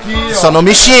 só não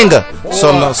me xinga.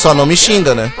 Só não me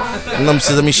xinga, né? Não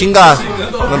precisa me xingar.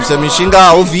 Não precisa me xingar.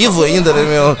 Ao vivo ainda, né,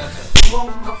 meu?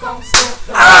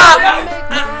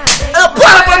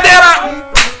 Para, bandeira!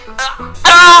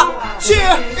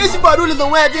 Tia, esse barulho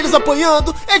não é deles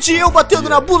apanhando, é de eu batendo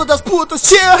na bunda das putas,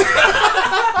 tia!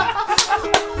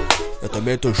 Eu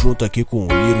também tô junto aqui com o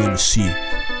Liro MC.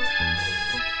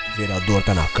 O vereador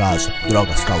tá na casa,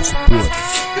 drogas, caos e podres.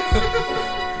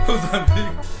 Os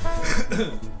amigos.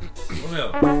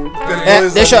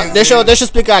 Deixa eu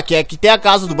explicar aqui. É que tem a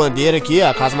casa do Bandeira aqui,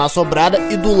 a casa mais sobrada,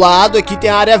 e do lado aqui tem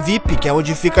a área VIP, que é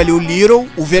onde fica ali o Little,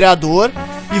 o vereador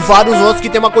e vários outros que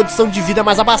tem uma condição de vida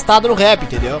mais abastada no rap,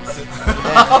 entendeu?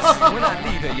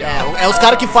 É os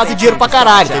caras que fazem dinheiro pra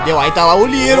caralho, entendeu? Aí tá lá o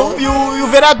Little e o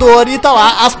vereador, e tá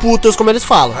lá as putas, como eles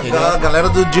falam, entendeu? A galera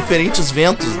do Diferentes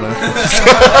Ventos, né?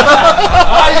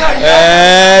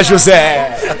 É,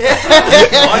 José.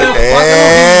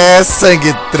 É,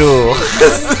 sangue true.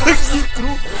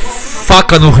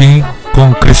 Faca no rim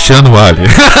com Cristiano Ali.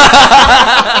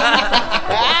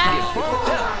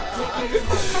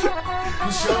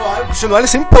 Cristiano Ali é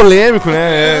sempre polêmico,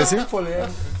 né? É sempre polêmico.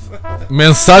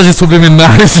 Mensagens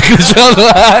subliminares de Cristiano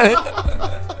Ali.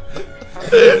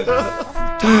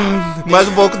 Mas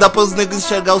um pouco dá pra os negros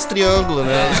enxergar os triângulos,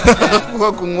 né?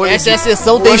 Com olho Essa é a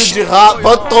sessão de rabo.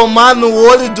 Vou tomar no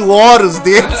olho do Horus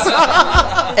deles.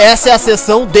 Essa é a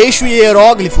sessão Deixo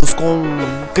hieróglifos com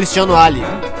Cristiano Ali.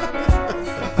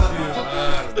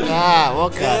 Ah, ó,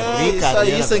 cara,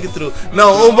 brincadeira. Isso aí, sangue true.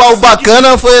 Não, o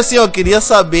bacana foi assim, ó. Queria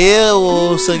saber,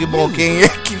 o sangue bom, quem é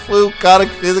que foi o cara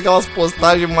que fez aquelas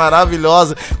postagens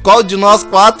maravilhosas? Qual de nós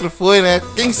quatro foi, né?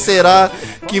 Quem será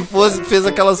que fez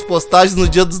aquelas postagens no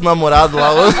dia dos namorados lá?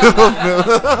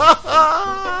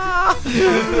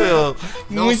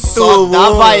 Muito só bom.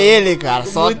 dava ele, cara.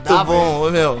 Só Muito dava bom,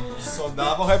 meu. Só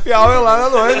dava o happy hour lá na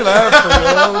noite, né?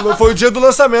 Foi o dia do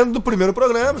lançamento do primeiro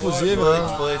programa, inclusive.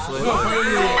 Foi.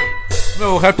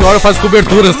 Meu, o Rap Hour faz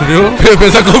coberturas, tu viu?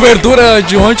 Fez a cobertura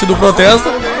de ontem do protesto.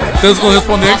 Tem os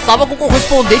correspondentes. Nós tava com o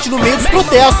correspondente no meio dos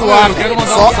protestos lá.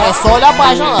 É só olhar a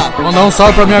página lá. Vou mandar um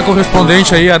salve pra minha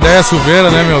correspondente aí, a Déia Silveira,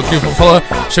 né, meu? Que falou,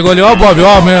 chegou ali, ó, Bob,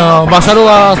 ó, meu, baixaram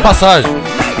as passagens.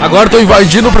 Agora tô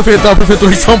invadindo a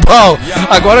prefeitura de São Paulo.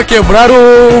 Agora quebraram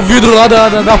o vidro lá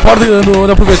da porta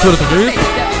da prefeitura, tu viu isso?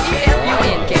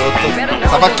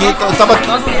 Tava aqui.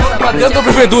 Pra dentro da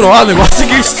prefeitura, ó, o negócio é o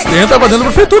seguinte, entra pra dentro da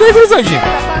prefeitura aí, gurizadinha.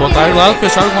 Botaram lá,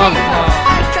 fecharam com uma...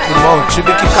 Irmão,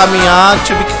 tive que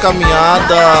caminhar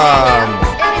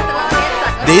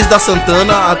desde a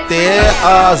Santana até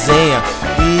a Zenha.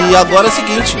 E agora é o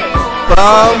seguinte,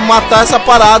 pra matar essa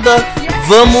parada,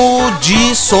 vamos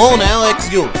de som, né,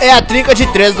 X-Gil? É a trinca de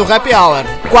 13 do Rap Hour.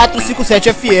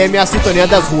 457 FM, a sintonia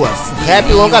das ruas.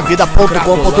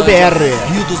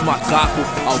 raplongavida.com.br. Rio dos Macacos,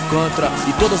 Alcântara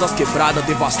e todas as quebradas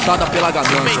devastadas pela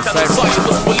ganância, certo?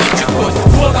 Dos políticos,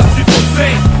 foda-se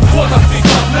você, foda-se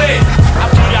também. A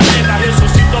criatura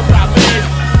ressuscita outra vez.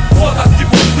 Foda-se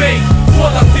você,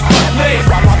 foda-se também.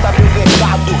 Anota meu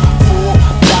recado,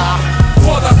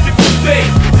 Foda-se você,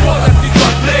 foda-se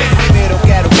também. primeiro eu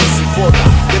quero que se foda,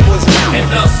 depois eu... É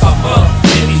dança, mão,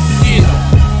 ensina.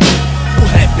 O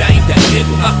rap ainda é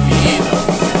dedo na ferida.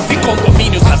 Vi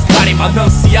condomínios rasgarem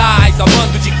mananciais.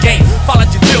 Amando de quem fala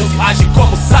de Deus e age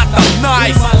como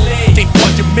Satanás. Quem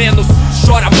pode menos,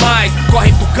 chora mais.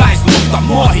 Corre do gás, luta,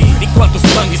 morre. Enquanto o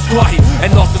sangue escorre, é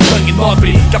nosso sangue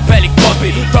nobre que a pele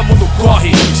cobre, tamo no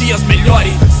corre. Dias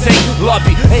melhores, sem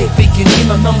lobby. Ei,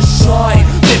 pequenina, não chore.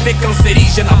 TV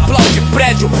cancerígena, aplaude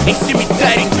prédio em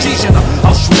cemitério indígena.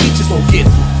 Auschwitz ou gueto,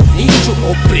 índio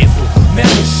ou preto,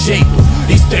 mesmo jeito.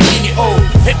 Extermine ou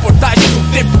reportagem do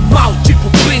tempo mal, tipo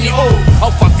Plínio ou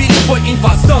Alphaville foi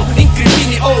invasão,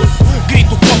 incrimine os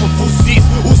grito como fuzis,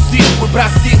 o cis por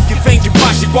Brasis que vem de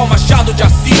baixo igual Machado de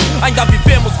Assis. Ainda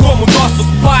vivemos como nossos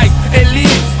pais,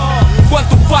 Elis.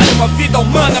 Quanto vale uma vida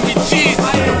humana, me diz.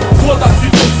 Foda-se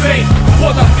você,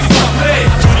 foda-se também.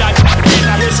 A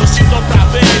criatura ressuscita outra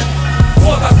vez.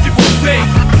 Foda-se você,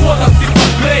 foda-se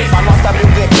também. Anota meu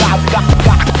recado,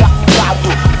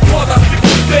 Foda-se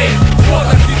você,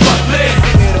 foda-se também.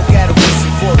 primeiro eu quero que se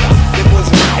foda, depois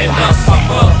eu... É nossa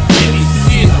mão, ele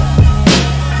ensina.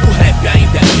 O rap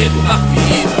ainda é dedo na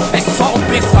ferida. É só um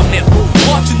pensamento,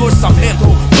 morte no orçamento.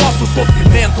 Nosso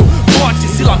sofrimento, morte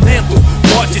e lamento.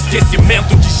 Morte,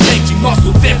 esquecimento de gente em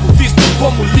nosso tempo visto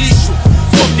como lixo.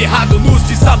 Soterrado nos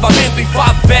desabamentos em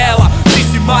favela.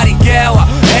 Disse Marighella,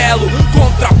 elo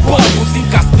contra povos em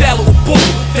castelo. O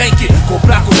povo tem que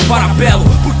cobrar com os parabelos,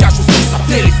 porque a justiça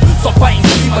deles só vai em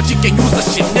cima culpa de quem usa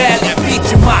chinelo é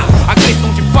vítima.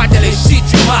 Agressão de farda é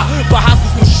legítima.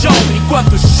 Barracos no chão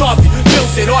enquanto chove.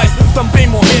 Meus heróis também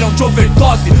morreram de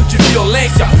overdose de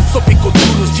violência, sob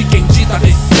coturnos de quem dita a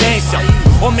decência.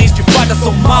 Homens de farda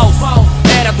são maus,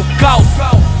 era do caos.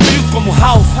 Frios como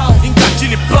house,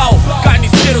 engatilho e plau.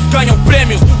 Carniceiros ganham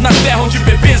prêmios na terra onde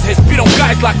bebês respiram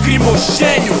gás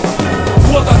lacrimogênio.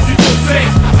 Foda-se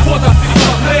vocês, foda-se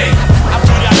sua lei. A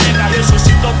fúria negra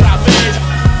ressuscita outra vez.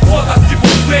 Foda-se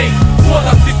vocês,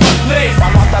 foda-se sua lei.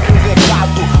 Anota meu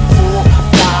recado, foda.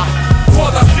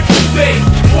 Foda-se vocês,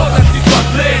 foda-se sua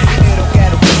lei. Primeiro eu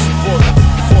quero que se foda,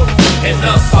 foda.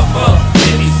 Renan Saman,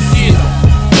 Emicida.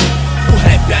 O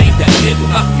rap ainda é dedo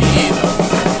na ferida.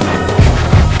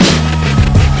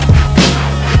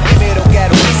 Primeiro eu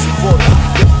quero que se foda.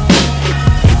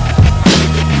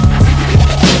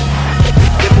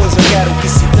 Depois eu quero que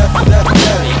se dane.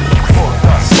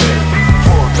 Foda-se,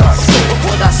 foda-se.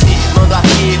 Foda-se, mando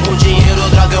aqui. Com dinheiro ou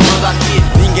droga eu mando aqui.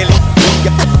 Ninguém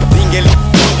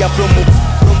liga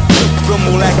pro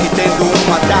moleque tendo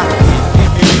um ataque.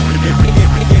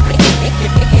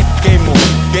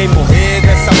 Quem morrer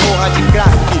nessa porra de crack.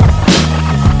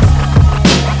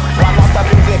 Anota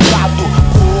meu recado,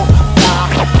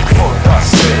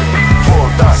 foda-se,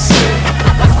 foda-se.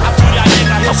 A fúria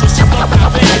negra ressuscita outra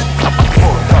vez.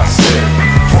 Foda-se,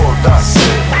 foda-se.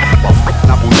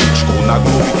 Na política ou na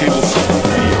Globo, quem você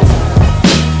confia?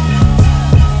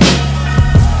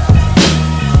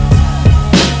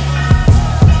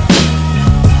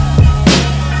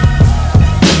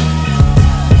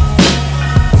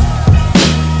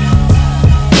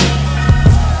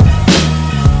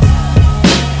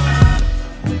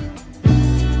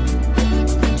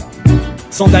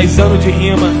 São 10 anos de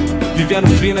rima, vivendo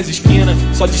frio nas esquinas,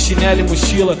 só de chinelo e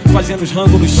mochila, fazendo os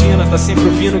rangos no China. Tá sempre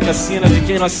ouvindo que assina, de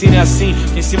quem não assina é assim.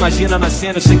 Quem se imagina na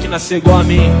cena, eu sei que nasceu igual a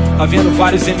mim. Tá vendo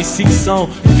vários MC que são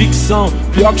ficção,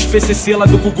 pior que os PCC lá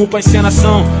do Gugu pra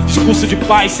encenação. Discurso de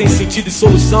paz, sem sentido e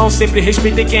solução. Sempre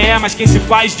respeitei quem é, mas quem se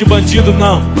faz de bandido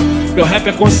não. Meu rap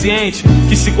é consciente,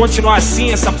 que se continuar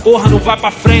assim, essa porra não vai pra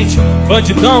frente.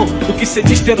 Bandidão, o que cê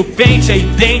diz ter no pente é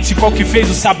idêntico ao que fez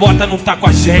o Sabota não tá com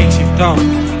a gente. Então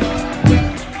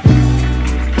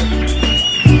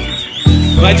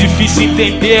não é difícil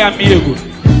entender, amigo.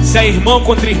 Se é irmão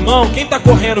contra irmão, quem tá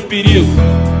correndo perigo?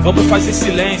 Vamos fazer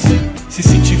silêncio, se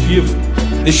sentir vivo.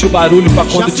 Deixa o barulho pra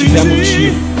quando tiver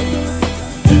motivo.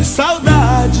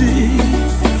 Saudade,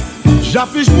 já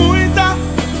fiz muita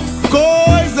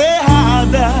coisa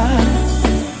errada.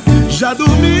 Já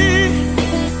dormi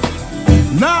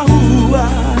na rua,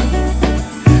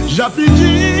 já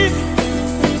pedi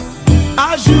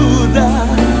ajuda,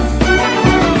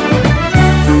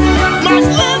 mas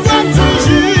lendo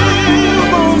atingiu o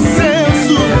bom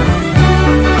senso.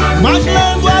 Mas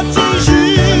lendo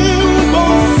atingiu o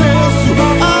bom senso.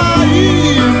 A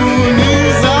imunização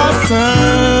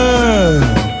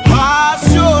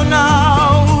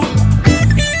racional.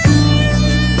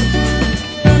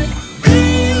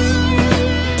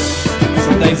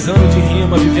 São 10 anos de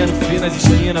rima, vivendo frio nas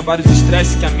esquinas. Vários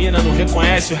estresses que a mina não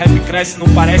reconhece. O rap cresce, não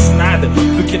parece nada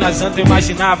do que nas antas eu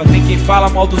imaginava. Tem quem fala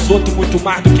mal dos outros muito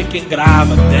mais do que quem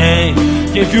grava. Tem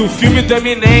quem viu o filme do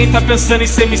Eminem, tá pensando em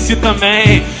ser MC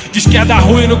também. Diz que é da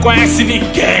rua e não conhece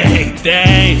ninguém.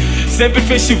 Tem sempre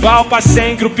festival,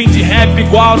 passei em grupinho de rap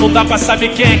igual. Não dá pra saber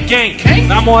quem é quem.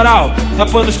 Na moral,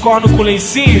 tapando os cornos com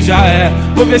lencinho já é.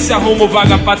 Vou ver se arrumo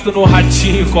vaga-pato no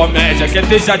ratinho. Comédia, quer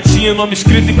ter jatinho, nome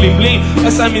escrito em blim blim.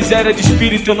 Essa miséria de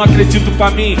espírito eu não acredito pra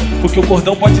mim. Porque o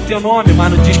cordão pode ter nome,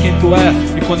 mas não diz quem tu é.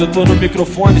 E quando eu tô no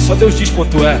microfone, só Deus diz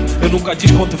quanto é. Eu nunca diz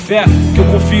quanto fé, que eu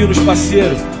confio nos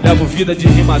parceiros. Levo vida de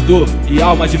rimador e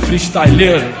alma de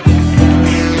freestyleiro.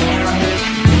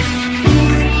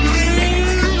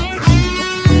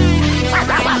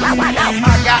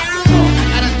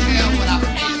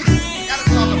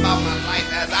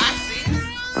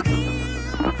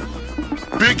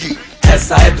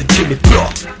 Essa é do time pro,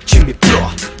 time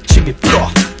pro, time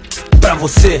pro. Pra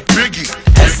você, Biggie.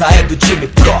 Essa é do time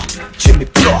pro, time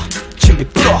pro, time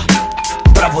pro.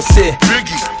 Pra você,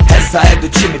 Biggie. Essa é do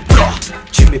time pro,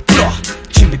 time pro,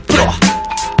 time pro.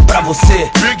 Pra você,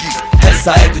 Biggie.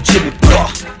 Essa é do time pro,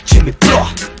 time pro.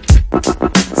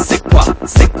 C'est quoi,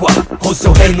 C4, o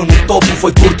seu reino no topo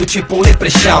foi curto tipo um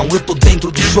leprechaun. Eu tô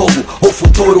dentro do jogo, o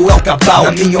futuro é o cabal.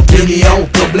 Na minha opinião, o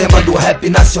problema do rap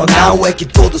nacional é que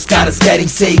todos os caras querem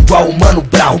ser igual o Mano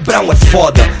Brown. O Brown é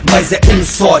foda, mas é um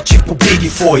só, tipo Big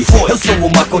foi. Eu sou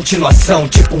uma continuação,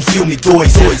 tipo um filme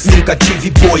 2. Nunca tive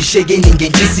boi, cheguei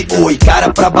ninguém disse oi. Cara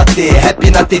pra bater, rap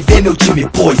na TV meu time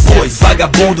pôs.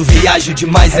 Vagabundo, viajo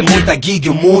demais, é muita gig.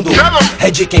 O mundo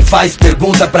é de quem faz,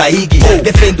 pergunta pra Iggy.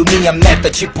 Defendo minha meta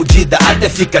tipo Dida, até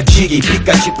fica dig.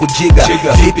 Pica tipo diga,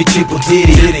 VIP tipo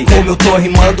Diddy. Como eu tô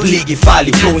rimando, ligue,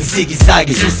 fale. Flow em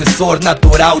zigue-zague, sucessor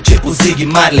natural tipo Zig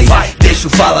Marley. Deixa o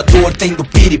falador tendo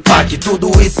piripaque.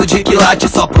 Tudo isso de quilate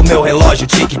só pro meu relógio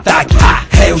tic-tac.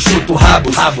 É eu chuto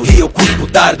rabos, e eu cuspo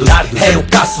dardos. É eu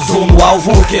caço zoom no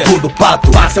alvo, tudo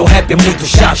pato. Seu rap é muito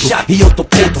chato, e eu tô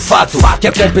puto fato.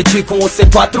 Quer competir com o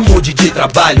C4, mude de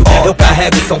trabalho. Eu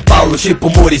carrego São Paulo tipo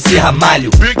Muricy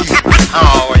Ramalho.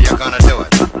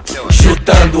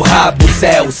 Chutando rabos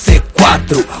é o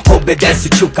C4. Obedece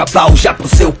tio Cabal já pro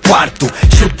seu quarto.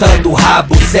 Chutando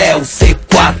rabos é o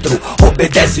C4.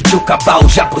 Obedece tio Cabal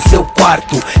já pro seu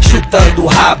quarto. Chutando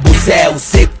rabos é o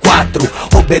C4.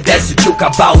 Obedece tio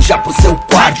Cabal já pro seu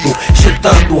quarto.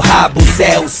 Chutando rabos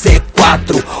é o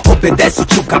C4. Obedece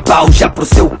tio Cabal já pro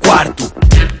seu quarto.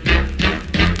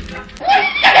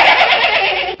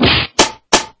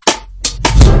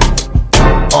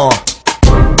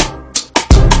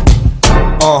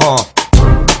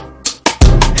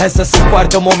 Essa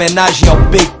C4 é uma homenagem ao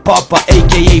Big Papa,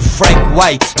 a.k.a. Frank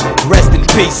White. Rest in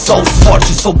peace, só os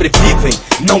fortes sobrevivem,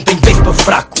 não tem vez pro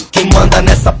fraco. Quem manda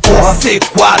nessa porra?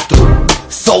 C4.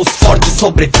 Só os fortes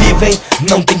sobrevivem,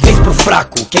 não tem vez pro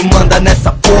fraco. Quem manda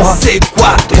nessa porra?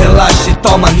 C4. Relaxa e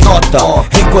toma nota,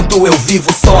 enquanto eu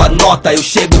vivo só anota. Eu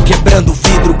chego quebrando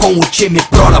vidro com o time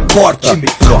pro na porta.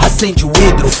 Acende o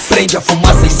hidro, prende a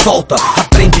fumaça e solta.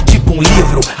 Aprende tipo um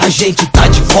livro, a gente tá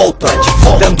de volta.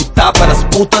 Dando tapa nas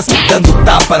putas, dando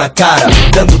tapa na cara.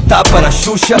 Dando tapa na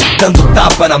Xuxa, dando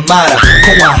tapa na Mara.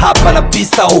 Com a rapa na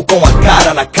pista ou com a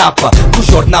cara na capa do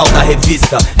jornal da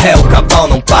revista. É o Cabal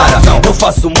não para. Eu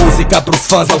faço música pros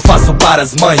fãs, não faço para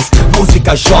as mães.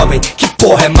 Música jovem, que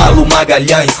porra é Malu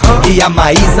Magalhães. E a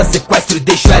Maísa sequestro e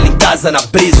deixo ela em casa na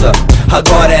brisa.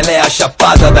 Agora ela é a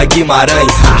chapada da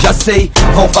Guimarães. Já sei,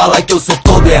 vão falar que eu sou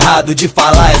todo errado de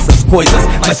falar essas coisas,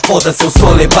 mas foda-se, eu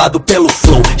sou levado pelo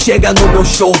flow. Chega no meu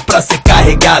show pra ser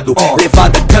carregado,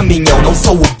 levada caminhão, não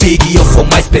sou o Big, eu sou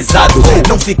mais pesado.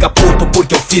 Não fica puto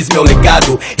porque eu fiz meu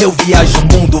legado. Eu viajo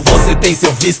o mundo, você tem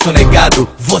seu visto negado.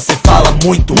 Você fala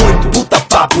muito, puta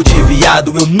papo de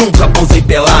viado. Eu nunca posei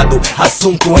pelado,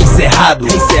 assunto encerrado.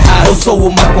 Eu sou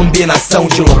uma combinação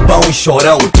de lobão e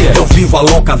chorão. Eu vivo a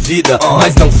louca vida,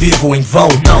 mas não vivo em vão.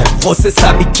 Você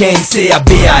sabe quem?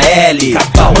 C-A-B-A-L.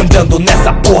 Andando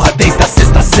nessa porra desde a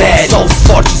sexta série. Só os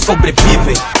fortes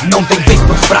sobrevivem, não tem vez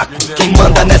pro fraco. Quem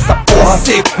manda nessa porra?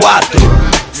 C4.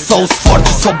 Só os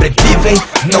fortes sobrevivem,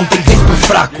 não tem vez pro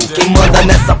fraco. Quem manda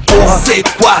nessa porra?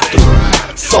 C4.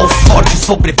 Só os fortes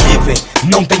sobrevivem,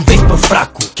 não tem vez pro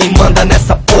fraco. Quem manda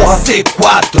nessa porra?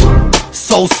 C4.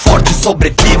 Só os fortes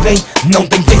sobrevivem, não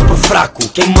tem vez pro fraco.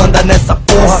 Quem manda nessa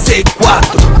porra?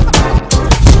 C4.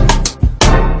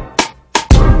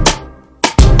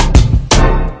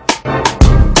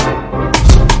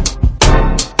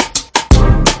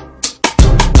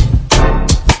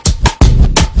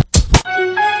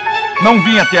 Não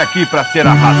vim até aqui para ser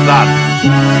arrasado,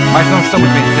 mas não estamos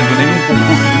vencendo nenhum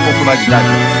concurso de popularidade.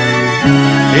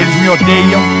 Eles me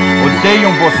odeiam,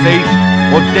 odeiam vocês,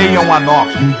 odeiam a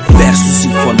nós. Versos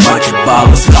em forma de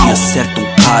balas que acertam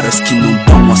caras que não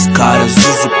dão as caras.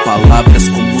 Uso palavras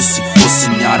como se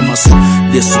fossem armas.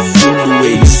 Desço fundo,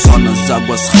 eles só nas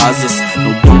águas rasas.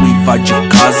 Não dão invade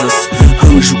casas,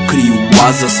 anjo crio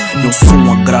asas. Meu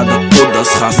som agrada todas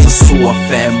as raças. Sua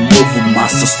fé movo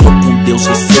massas. Tô com Deus,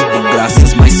 recebo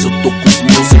graças. Mas se eu tô com os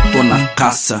meus, eu tô na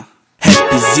caça.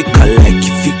 Rap zica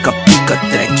leque, fica pica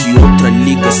track. Outra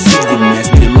liga, sigo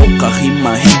mestre. Louca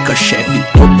rima, rica chefe.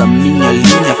 Toda minha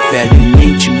linha ferve.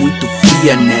 Mente muito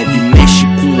fria, neve. Mexe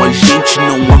com a gente,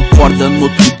 não acorda no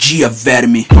outro dia,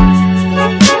 verme.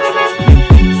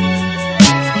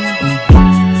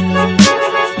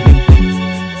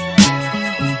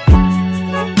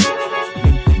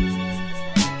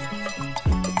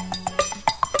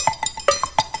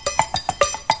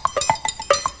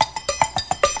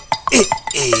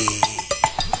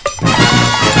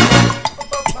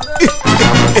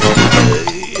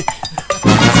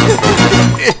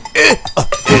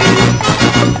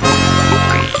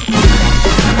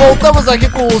 Voltamos aqui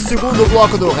com o segundo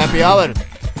bloco do Happy Hour.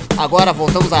 Agora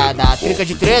voltamos da trinca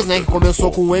de 3, né? Que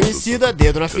começou com o Emicida,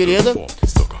 Dedo na Ferida.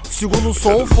 O segundo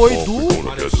som foi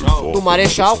do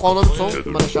Marechal. Qual o nome do som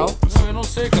do Marechal? Eu não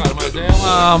sei, cara, mas é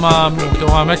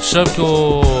uma matchup que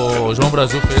o João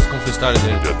Brasil fez com o freestyle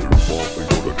dele.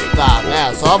 Tá,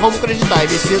 só vamos acreditar.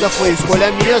 Emicida foi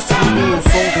escolha minha, segundo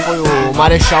som foi o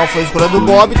Marechal, foi escolha do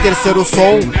Bob. Terceiro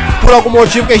som, por algum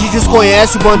motivo que a gente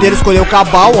desconhece, o Bandeira escolheu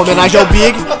Cabal, homenagem ao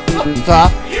Big, tá?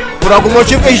 Por algum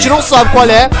motivo que a gente não sabe qual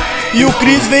é. E o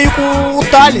Chris veio com o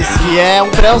Thales, que é um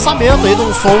pré-lançamento aí de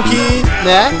um som que,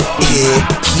 né?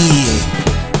 Que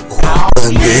o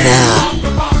Bandeira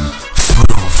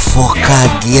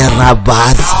focaria na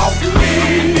base.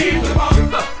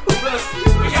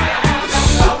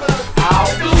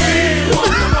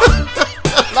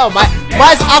 Não,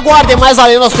 mas aguardem, mais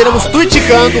além nós teremos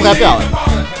Criticando o Rap Hour.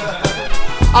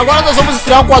 Agora nós vamos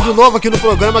estrear um quadro novo aqui no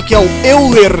programa, que é o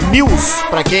Euler News.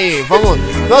 Pra quem, vamos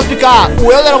explicar. O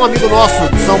Euler é um amigo nosso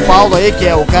de São Paulo aí, que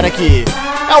é o cara que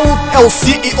é o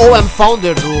CEO and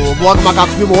founder do blog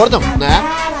Macacos Me Mordam, né?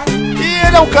 E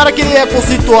ele é um cara que ele é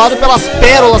conceituado pelas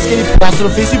pérolas que ele posta no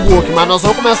Facebook. Mas nós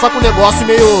vamos começar com um negócio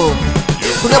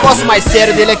com um negócio mais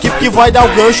sério dele aqui, porque vai dar o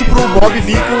gancho pro Bob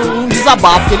vir com um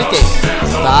desabafo que ele tem,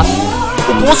 tá?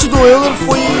 O post do Euler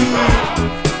foi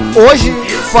hoje,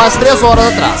 faz 3 horas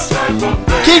atrás.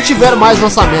 Quem tiver mais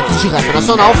lançamentos de rap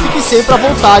nacional, fique sempre à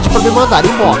vontade para me mandar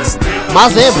inbox.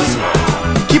 Mas lembre-se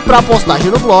que para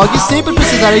postagem no blog sempre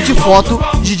precisarei de foto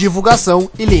de divulgação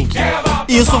e link.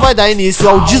 Isso vai dar início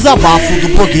ao desabafo do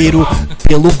blogueiro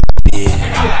pelo Bob.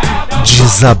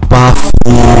 Desabafo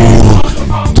do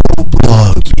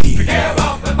blog.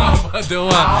 Deu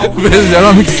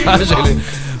uma mixagem ali.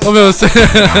 Ô meu, você.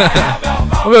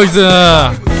 Ô meu,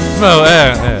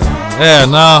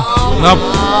 não,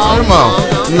 irmão.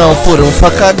 Não foram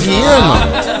facaguinha, irmão.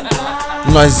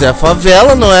 Nós é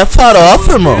favela, não é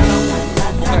farofa, irmão.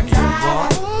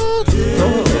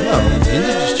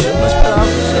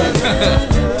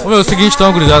 Ô meu, é o seguinte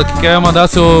então, gurizada, que quer mandar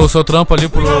seu trampo ali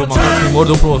pro Macacos Me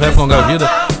Mordam ou pro Rap Longa Vida,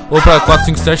 ou pra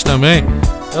 457 também.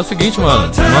 É o seguinte,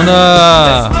 mano,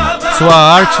 manda sua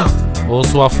arte ou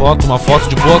sua foto, uma foto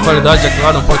de boa qualidade, é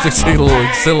claro, não pode ser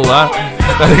de celular,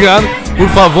 tá ligado? Por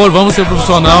favor, vamos ser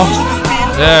profissional.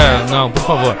 Não, por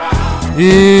favor.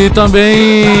 E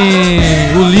também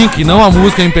o link, não a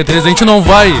música MP3, a gente não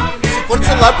vai. Se for de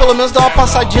celular, pelo menos dá uma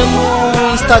passadinha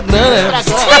no Instagram, né?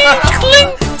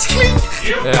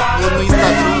 No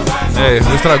Instagram.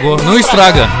 Não estragou. Não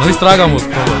estraga a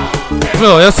música, por favor.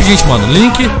 Meu, é o seguinte, mano,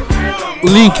 o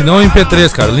link, não é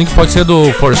MP3, cara. O link pode ser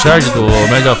do Forshard, do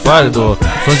Mediafire, do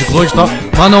SoundCloud e tal.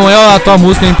 Mas não é a tua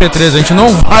música MP3. A gente não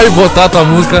vai botar a tua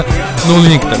música no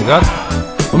link, tá ligado?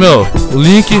 Meu, o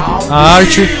link, a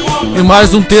arte e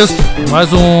mais um texto,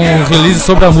 mais um release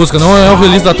sobre a música. Não é o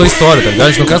release da tua história, tá ligado?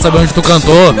 A gente não quer saber onde tu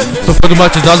cantou, tu foi do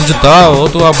batizado de tal, ou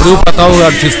tu abriu pra tal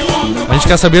artista. A gente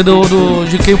quer saber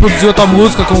de quem produziu a tua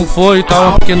música, como foi e tal, é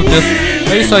um pequeno texto.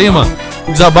 É isso aí, mano.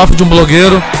 Desabafo de um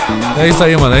blogueiro. É isso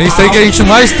aí, mano. É isso aí que a gente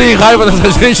mais tem raiva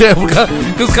dessa gente,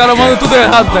 porque os caras mandam tudo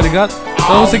errado, tá ligado?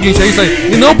 Então é o seguinte, é isso aí.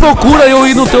 E não procura eu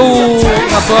ir no teu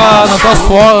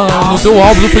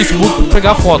álbum do Facebook pra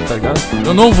pegar foto, tá ligado?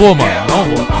 Eu não vou, mano. Não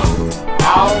vou.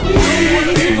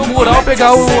 No mural pegar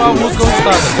a música onde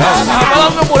tá, tá ligado? Vai lá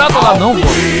no meu mural, tá lá. Não vou.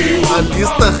 A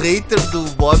lista hater do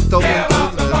Bob tá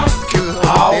aumentando, né? Porque eu não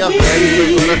tenho a velha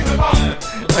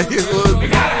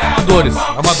agora.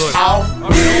 Amadores.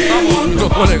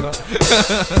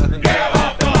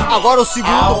 Agora o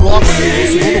segundo bloco, o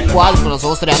segundo quadro que nós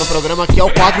vamos estrear no programa, que é o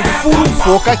quadro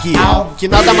Furunfoca aqui. Que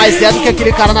nada mais é do que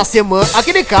aquele cara na semana.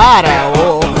 Aquele cara,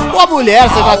 ou a mulher,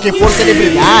 sei lá, que for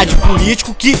celebridade,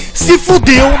 político, que se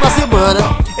fudeu na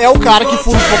semana. É o cara que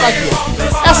Furunfoca aqui.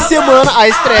 Essa semana a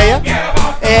estreia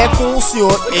é com o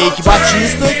senhor Eike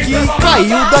Batista, que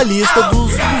caiu da lista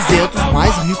dos 200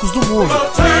 mais ricos do mundo.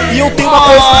 E eu tenho uma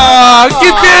coisa.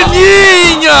 Que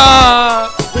peninha!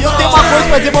 E eu tenho uma coisa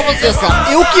pra dizer pra vocês, cara.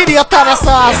 Eu queria estar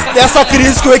nessa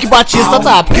crise que o Eike Batista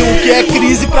tá. Porque o que é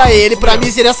crise pra ele, pra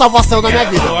mim, seria a salvação da minha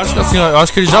vida. Eu acho que assim, eu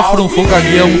acho que ele já furunfou a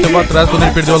guia um tempo atrás, quando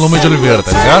ele perdeu a Lume de Oliveira,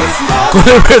 tá ligado? Quando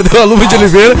ele perdeu a Lume de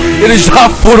Oliveira, ele já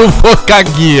furunfou a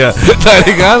guia, tá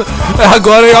ligado?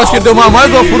 Agora eu acho que ele deu uma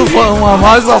mais uma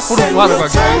furunfada com a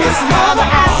guia.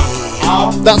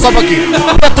 Dá só um pouquinho.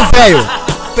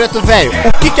 Preto velho,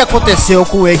 o que aconteceu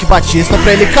com o Eike Batista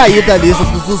pra ele cair da lista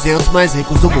dos 200 mais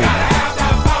ricos do mundo?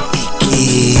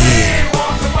 Que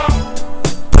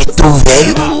Preto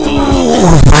velho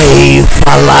vai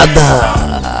falar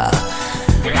da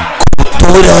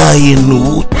cultura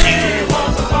inútil.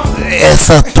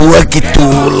 Essa tua que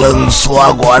tu lançou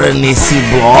agora nesse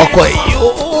bloco aí,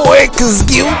 o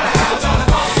X-Guild.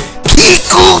 Que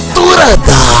cultura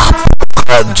da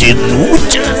porra de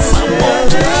inútil essa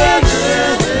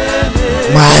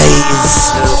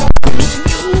Mas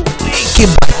que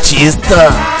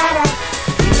Batista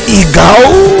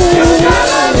igual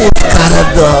os caras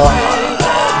da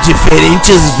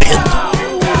diferentes ventos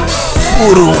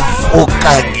por o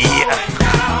caguia.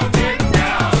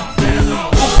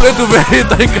 O Preto Velho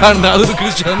tá encarnado do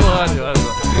Cristiano Ronaldo.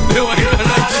 Deu uma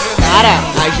encarnadinha. Cara,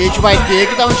 a gente vai ter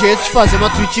que dar um jeito de fazer uma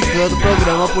criticando do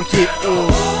programa, porque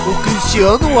o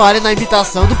Cristiano Allen na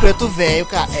imitação do Preto Velho,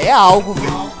 cara, é algo,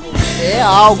 velho. É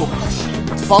algo.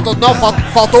 Faltou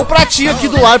o pratinho aqui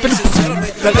do lado pra ele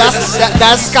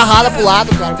dar essa escarrada pro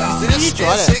lado, cara. Seguinte,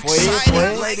 olha, foi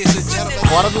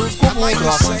fora do comum,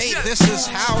 troca.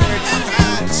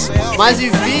 Mas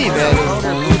enfim, velho.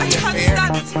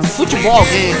 Futebol,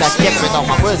 alguém daqui quer comentar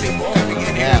alguma coisa?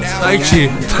 Tahiti,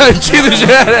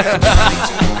 Nigéria.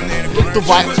 Tu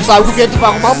sabe com quem tu vai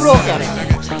arrumar bro, cara.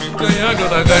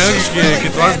 Ganhando que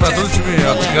torce pra todo time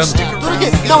africano.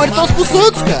 Não, ele torce pro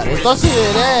Santos, cara.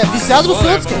 Ele é viciado no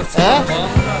Santos, cara.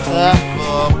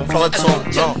 Vamos falar de som.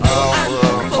 Não,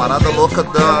 parada louca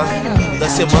da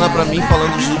semana pra mim,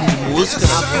 falando de música, né?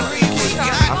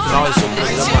 Afinal, esse é um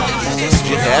programa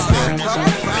de rap, né?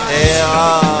 É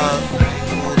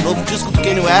o novo disco do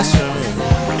Kanye West, né?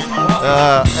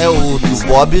 É o do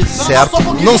Bob, certo?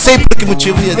 Não sei por que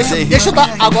motivo ia dizer. Deixa eu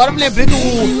dar. Agora eu me lembrei do.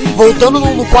 Voltando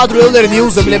no quadro Euler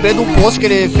News, eu me lembrei de um post que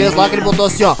ele fez lá, que ele botou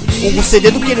assim, ó. O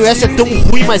CD do Kanye West é tão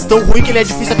ruim, mas tão ruim que ele é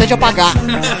difícil até de apagar.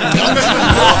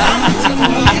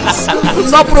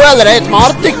 Só pro Euler aí, uma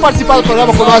hora tu tem que participar do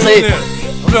programa com nós aí.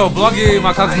 Meu, blog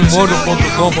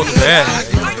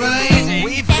macacosmemório.com.br.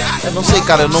 Eu não sei,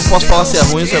 cara, eu não posso falar se é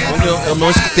ruim ou se é bom, eu não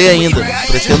escutei ainda,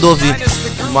 pretendo ouvir.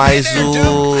 Mas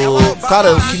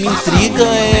cara, o que me intriga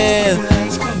é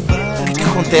o que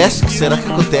acontece, o que será que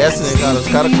acontece, né, cara? O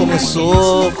cara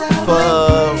começou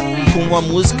com uma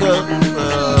música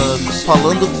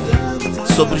falando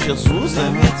sobre Jesus,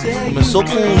 né? Começou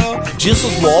com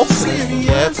Jesus Walk, né? Que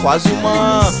é quase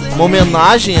uma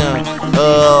homenagem a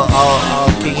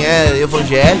quem é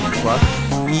evangélico, claro.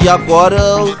 E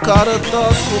agora o cara tá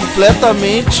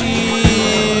completamente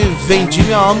vendi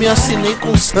minha alma e assinei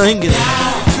com sangue, né?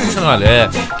 Olha, é. É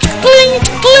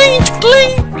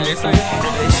isso aí.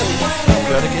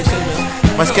 Pior é que é isso aí mesmo.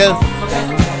 Mas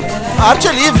a arte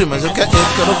é livre, mas eu quero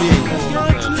ouvir.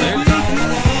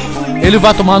 Ele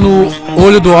vai tomar no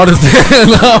olho do Horus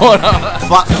dele, na hora.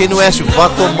 Kanye West, vá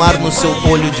tomar no seu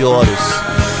olho de Horus.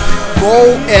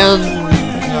 Go and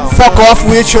fuck off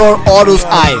with your Horus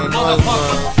eye.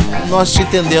 Nós te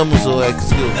entendemos, o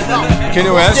X-Skill. Kanye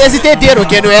West. Vocês entenderam,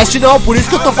 Kanye West não, por isso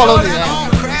que eu tô falando.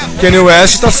 Kanye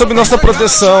West tá sob nossa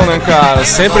proteção, né, cara?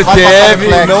 Sempre teve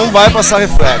e não vai passar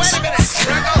reflexo.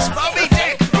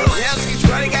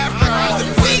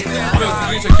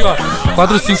 Aqui, ó,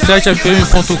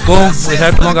 457fm.com e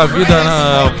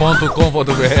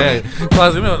raplongavida.com.br.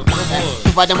 Quase, meu.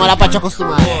 Vai demorar pra te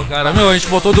acostumar. Pô, cara, a gente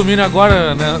botou domínio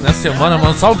agora, né, nessa semana,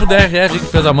 mano. Salve pro DRR que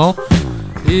fez a mão.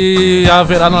 E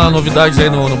haverá novidades aí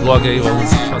no blog aí.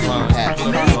 Vamos fazer uma.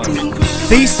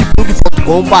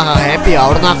 Facebook.com/Happy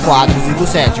Hour na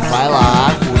 457. Vai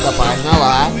lá, curta a página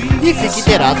lá e fique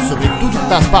inteirado sobre tudo que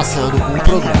tá se passando com o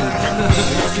programa.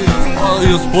 E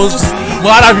os posts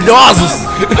maravilhosos!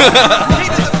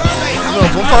 Não,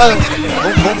 vamos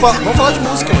falar de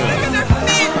música, meu.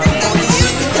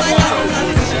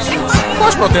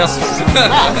 Quais protestos?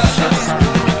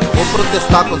 Vou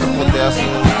protestar contra o protesto.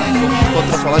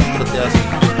 Contra falar de protesto.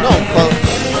 Não,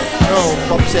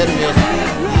 papo sério mesmo.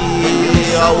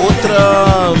 E a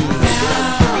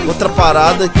outra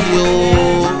parada que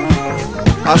eu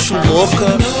acho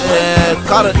louca é...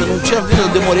 Cara, eu não tinha visto, eu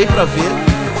demorei pra ver.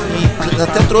 E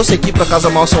até trouxe aqui pra Casa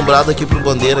Mal Assombrada, aqui pro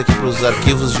Bandeira, aqui pros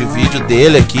arquivos de vídeo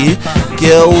dele aqui.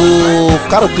 Que é o...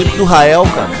 Cara, o clipe do Rael,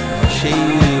 cara. Achei...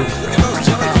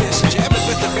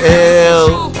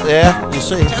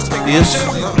 Isso aí. Isso.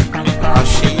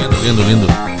 Achei... Lindo.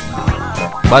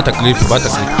 Baita clipe.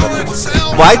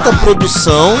 Baita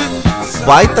produção,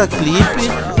 baita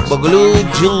clipe, bagulho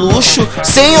de luxo,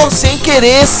 sem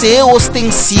querer ser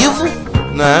ostensivo,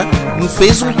 né?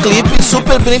 Fez um clipe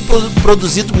super bem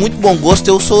produzido, muito bom gosto.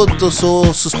 Eu sou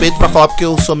suspeito pra falar porque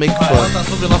eu sou meio que fã. Tá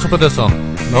sob nossa proteção.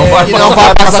 Não vai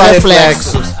passar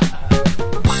reflexos.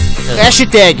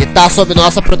 Hashtag tá sob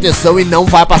nossa proteção e não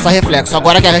vai passar reflexo.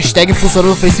 Agora que a hashtag funciona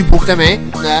no Facebook também,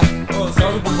 né?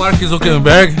 Salve pro Mark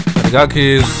Zuckerberg, tá ligado?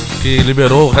 Que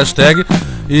liberou o hashtag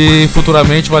e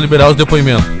futuramente vai liberar os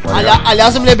depoimentos.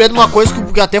 Aliás, eu me lembrei de uma coisa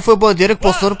que até foi o Bandeira que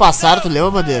postou no passado, tu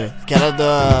lembra, Bandeira? Que era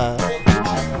da...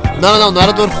 Não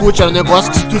era do Orkut, era um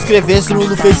negócio que se tu escrevesse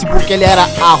no Facebook ele era @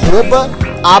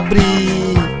 abre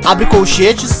abre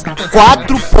colchetes,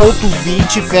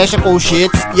 4.20, fecha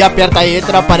colchetes e aperta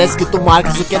Enter, aparece que tu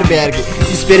marca Zuckerberg.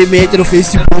 Experimente no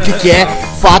Facebook, que é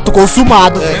fato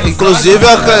consumado. Inclusive,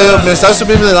 a mensagem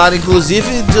subliminar,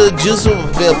 inclusive, diz,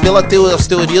 pelas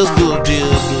teorias do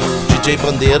DJ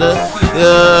Bandeira,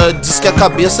 diz que a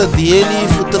cabeça dele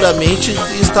futuramente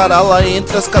estará lá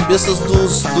entre as cabeças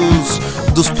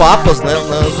dos papas, né?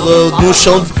 No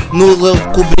chão,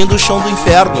 cobrindo o chão do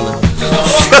inferno, né?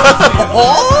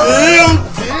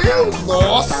 Meu Deus!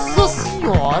 Nossa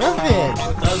senhora, velho!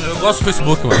 Eu gosto do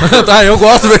Facebook, mano. Tá, eu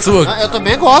gosto do Facebook. Eu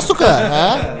também gosto,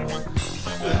 cara.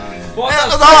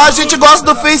 Não, a gente gosta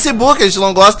do Facebook, a gente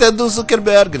não gosta é do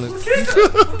Zuckerberg, né?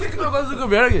 Por que eu gosto do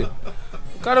Zuckerberg?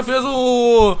 O cara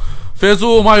fez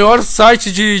o maior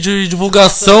site de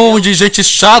divulgação de gente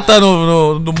chata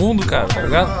no mundo, cara, tá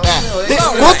ligado?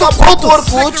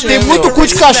 Tem muito cu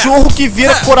de cachorro que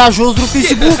vira corajoso no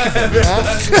Facebook, velho.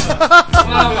 Isso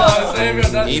aí é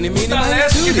verdade.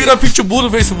 Que vira pitbull no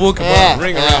Facebook,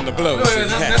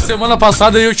 Na semana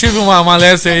passada eu tive uma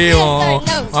lesse aí,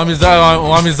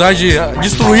 uma amizade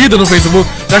destruída no Facebook.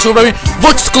 Ele achou pra mim,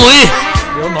 vou te excluir!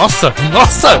 Eu, nossa!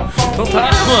 Então tá,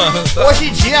 mano. Hoje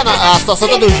em dia, a situação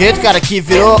tá do jeito, cara, que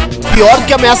virou pior do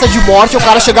que ameaça de morte, o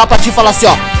cara chegar pra ti e falar assim,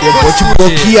 ó, eu vou te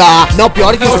bloquear. Não,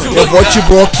 pior que isso, eu vou te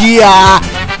bloquear.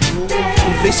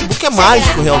 O Facebook é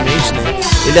mágico, realmente, né?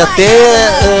 Ele até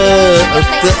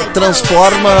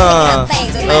transforma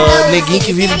neguinho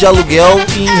que vive de aluguel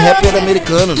em rapper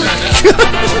americano, né?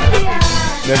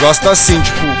 O negócio tá assim,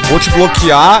 tipo, vou te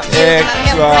bloquear,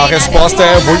 a resposta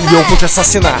é eu vou te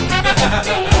assassinar.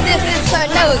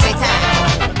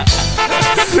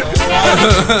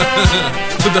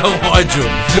 Dá um ódio.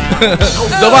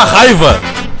 Dá uma raiva.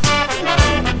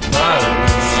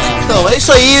 Então, é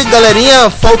isso aí, galerinha.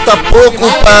 Falta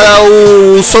pouco para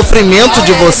o sofrimento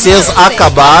de vocês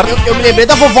acabar. Eu me lembrei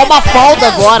da vovó Mafalda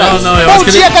agora. Bom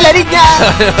dia, galerinha!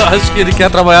 Eu acho que ele quer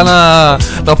trabalhar na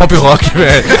Pop Rock,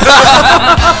 velho.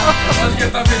 Acho que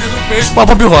ele tá vendendo peixe pra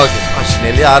Pop Rock.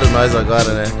 Chinelearam nós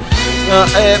agora, né?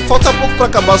 Falta pouco para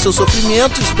acabar o seu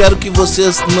sofrimento. Espero que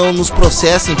vocês não nos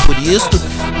processem por isso,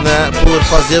 né? Por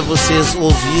fazer vocês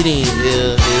ouvirem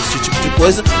esse tipo de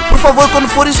coisa. Por favor, quando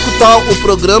forem escutar o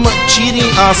programa, tirem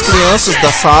as crianças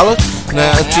da sala, né?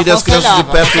 Tirem as crianças de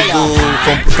perto do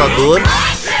computador,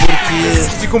 porque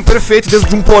ficam perfeitos dentro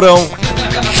de um porão.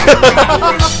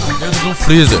 Dentro de um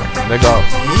freezer, legal.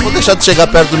 Não vou deixar de chegar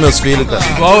perto dos meus filhos, cara.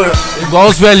 Igual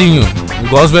os velhinhos.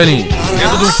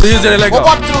 Dentro de um freezer é legal. Ô,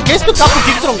 Bob, tu não quer explicar por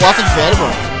que tu não gosta de velho,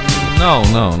 mano?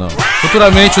 Não.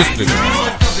 Futuramente eu explico.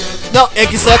 Não, é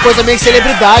que isso é coisa meio que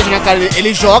celebridade, né, cara?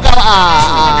 Ele joga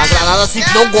a granada assim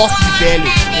que não gosta de velho,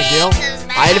 entendeu?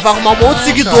 Aí ele vai arrumar um monte de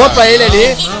seguidor pra ele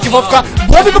ali, que vão ficar,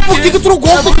 Bob, mas por que tu não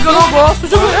gosta? Porque eu não gosto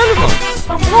de velho, mano.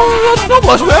 Não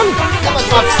gosto de velho. Mas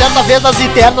uma certa vez nas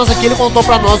internas aqui ele contou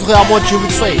pra nós o real motivo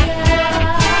disso aí.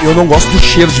 Eu não gosto do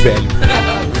cheiro de velho.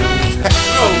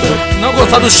 Não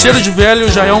gostar do cheiro de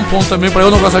velho já é um ponto também pra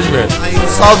eu não gostar de velho.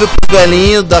 Salve pro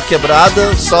velhinho da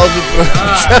quebrada, salve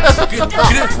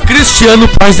pro... Cristiano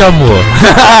Paz de Amor.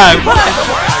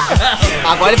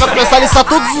 Agora ele vai começar a listar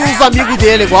todos os amigos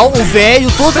dele, igual o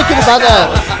velho, todos aquele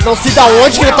não sei da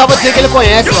onde que ele tava dizendo que ele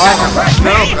conhece lá.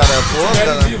 Não,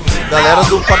 cara, galera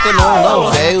do Partenon,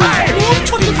 não, velho,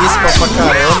 gente finíssima pra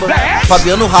caramba.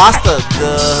 Fabiano Rasta,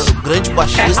 grande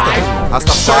baixista,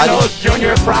 Rastafari,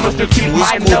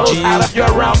 músico de,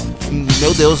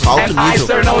 meu Deus, alto nível.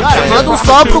 Cara, manda um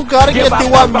salve pra um cara que é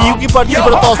teu amigo que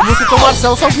participa da tua música, que é o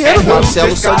Marcelo Salgueiro.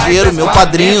 Marcelo Salgueiro, meu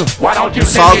padrinho. Um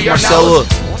salve, Marcelo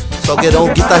Salgueirão,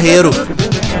 guitarreiro.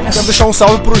 Quero deixar um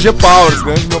salve pro G Powers,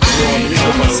 grande meu amigo,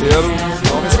 meu parceiro.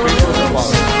 Não respeito o G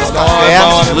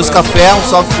Powers. Luiz Café, um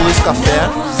salve pro Luiz Café.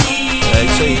 É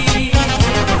isso aí.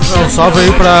 Um salve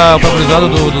aí pra gurizada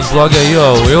dos blogs aí,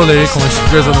 ó. O Euler aí, como a gente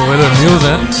fez no Euler News,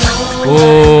 né?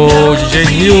 O DJ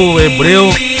Nil, o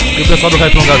Hebreu e o pessoal do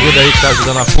Rap Longa Vida aí que tá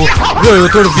ajudando a FU. Viu? E o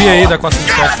Turvi aí da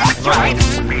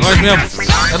 457. Nós mesmo.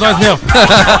 É nós mesmo.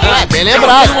 Bem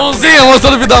lembrado. Mãozinha,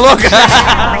 mostrando vida louca.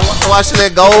 Eu acho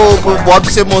legal o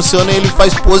Bob se emociona e ele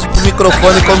faz pose pro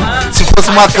microfone como se fosse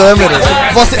uma câmera.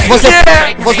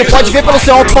 Você pode ver pelo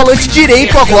seu alto-falante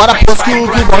direito agora a pose que o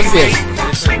Bob fez.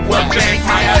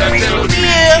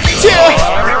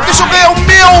 Deixa eu ganhar o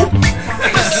meu!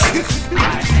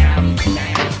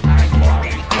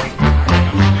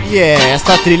 E é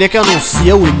esta trilha que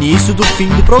anuncia o início do fim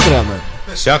do programa.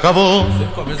 Se acabou. Sempre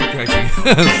com a mesma piadinha.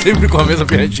 Sempre com a mesma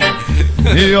piadinha.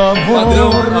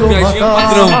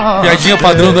 Piadinha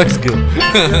padrão do X-Kill.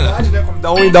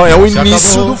 É o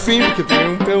início do fim, porque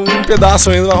tem um pedaço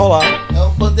ainda vai rolar. É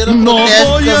o Bandeira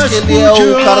Protésticas, que ele é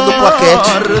o cara do plaquete.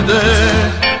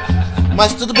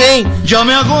 Mas tudo bem. Ya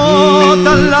me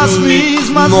agotan las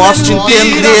mismas Nós te mentiras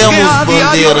entendemos, que a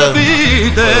diario Bandeira.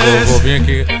 repites. Vou vir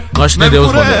aqui. Nós te Me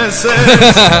entendemos, Bandeira. enfureces,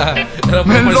 Era me pra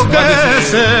participar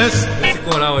enloqueces. desse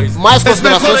coral aí. Mais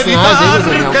considerações finais aí, meus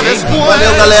amigos. Alguém?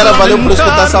 Valeu, galera. Valeu por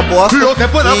escutar essa bosta. E um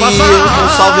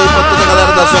salve aí pra toda a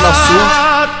galera da Zona Sul.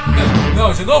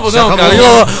 Não, de novo não,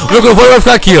 cara. O microfone vai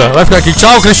ficar aqui, ó. Vai ficar aqui.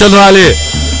 Tchau, Cristiano Ali.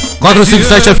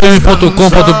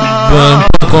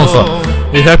 457fm.com só.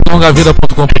 E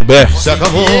raplongavida.com.br. Se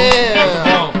acabou.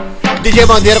 DJ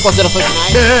Bandeira, considerações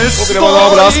finais. Eu queria mandar um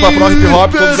abraço pra Pro Hip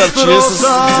Hop, todos os artistas, dizer que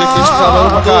a gente tá trabalhando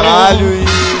pra caralho e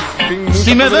tem muita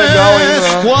Si me coisa legal ainda, ves né?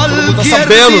 Todo mundo tá cualquier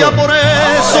sabendo. día por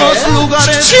esos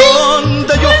lugares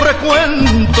donde yo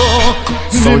frecuento,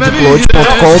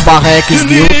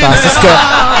 Soundcloud.com/xguill, tá?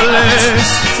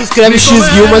 Se escreve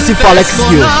xguill, mas se fala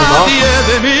xguill, tá bom?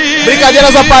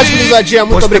 Brincadeiras à parte, gurizadinha.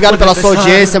 Muito obrigado pela sua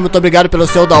audiência, muito obrigado pelo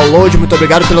seu download, muito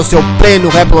obrigado pelo seu play no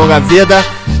Rap Longa Vida.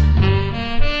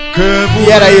 E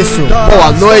era isso.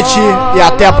 Boa noite e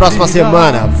até a próxima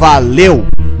semana. Valeu!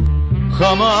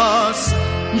 Jamás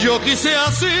yo quise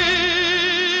así.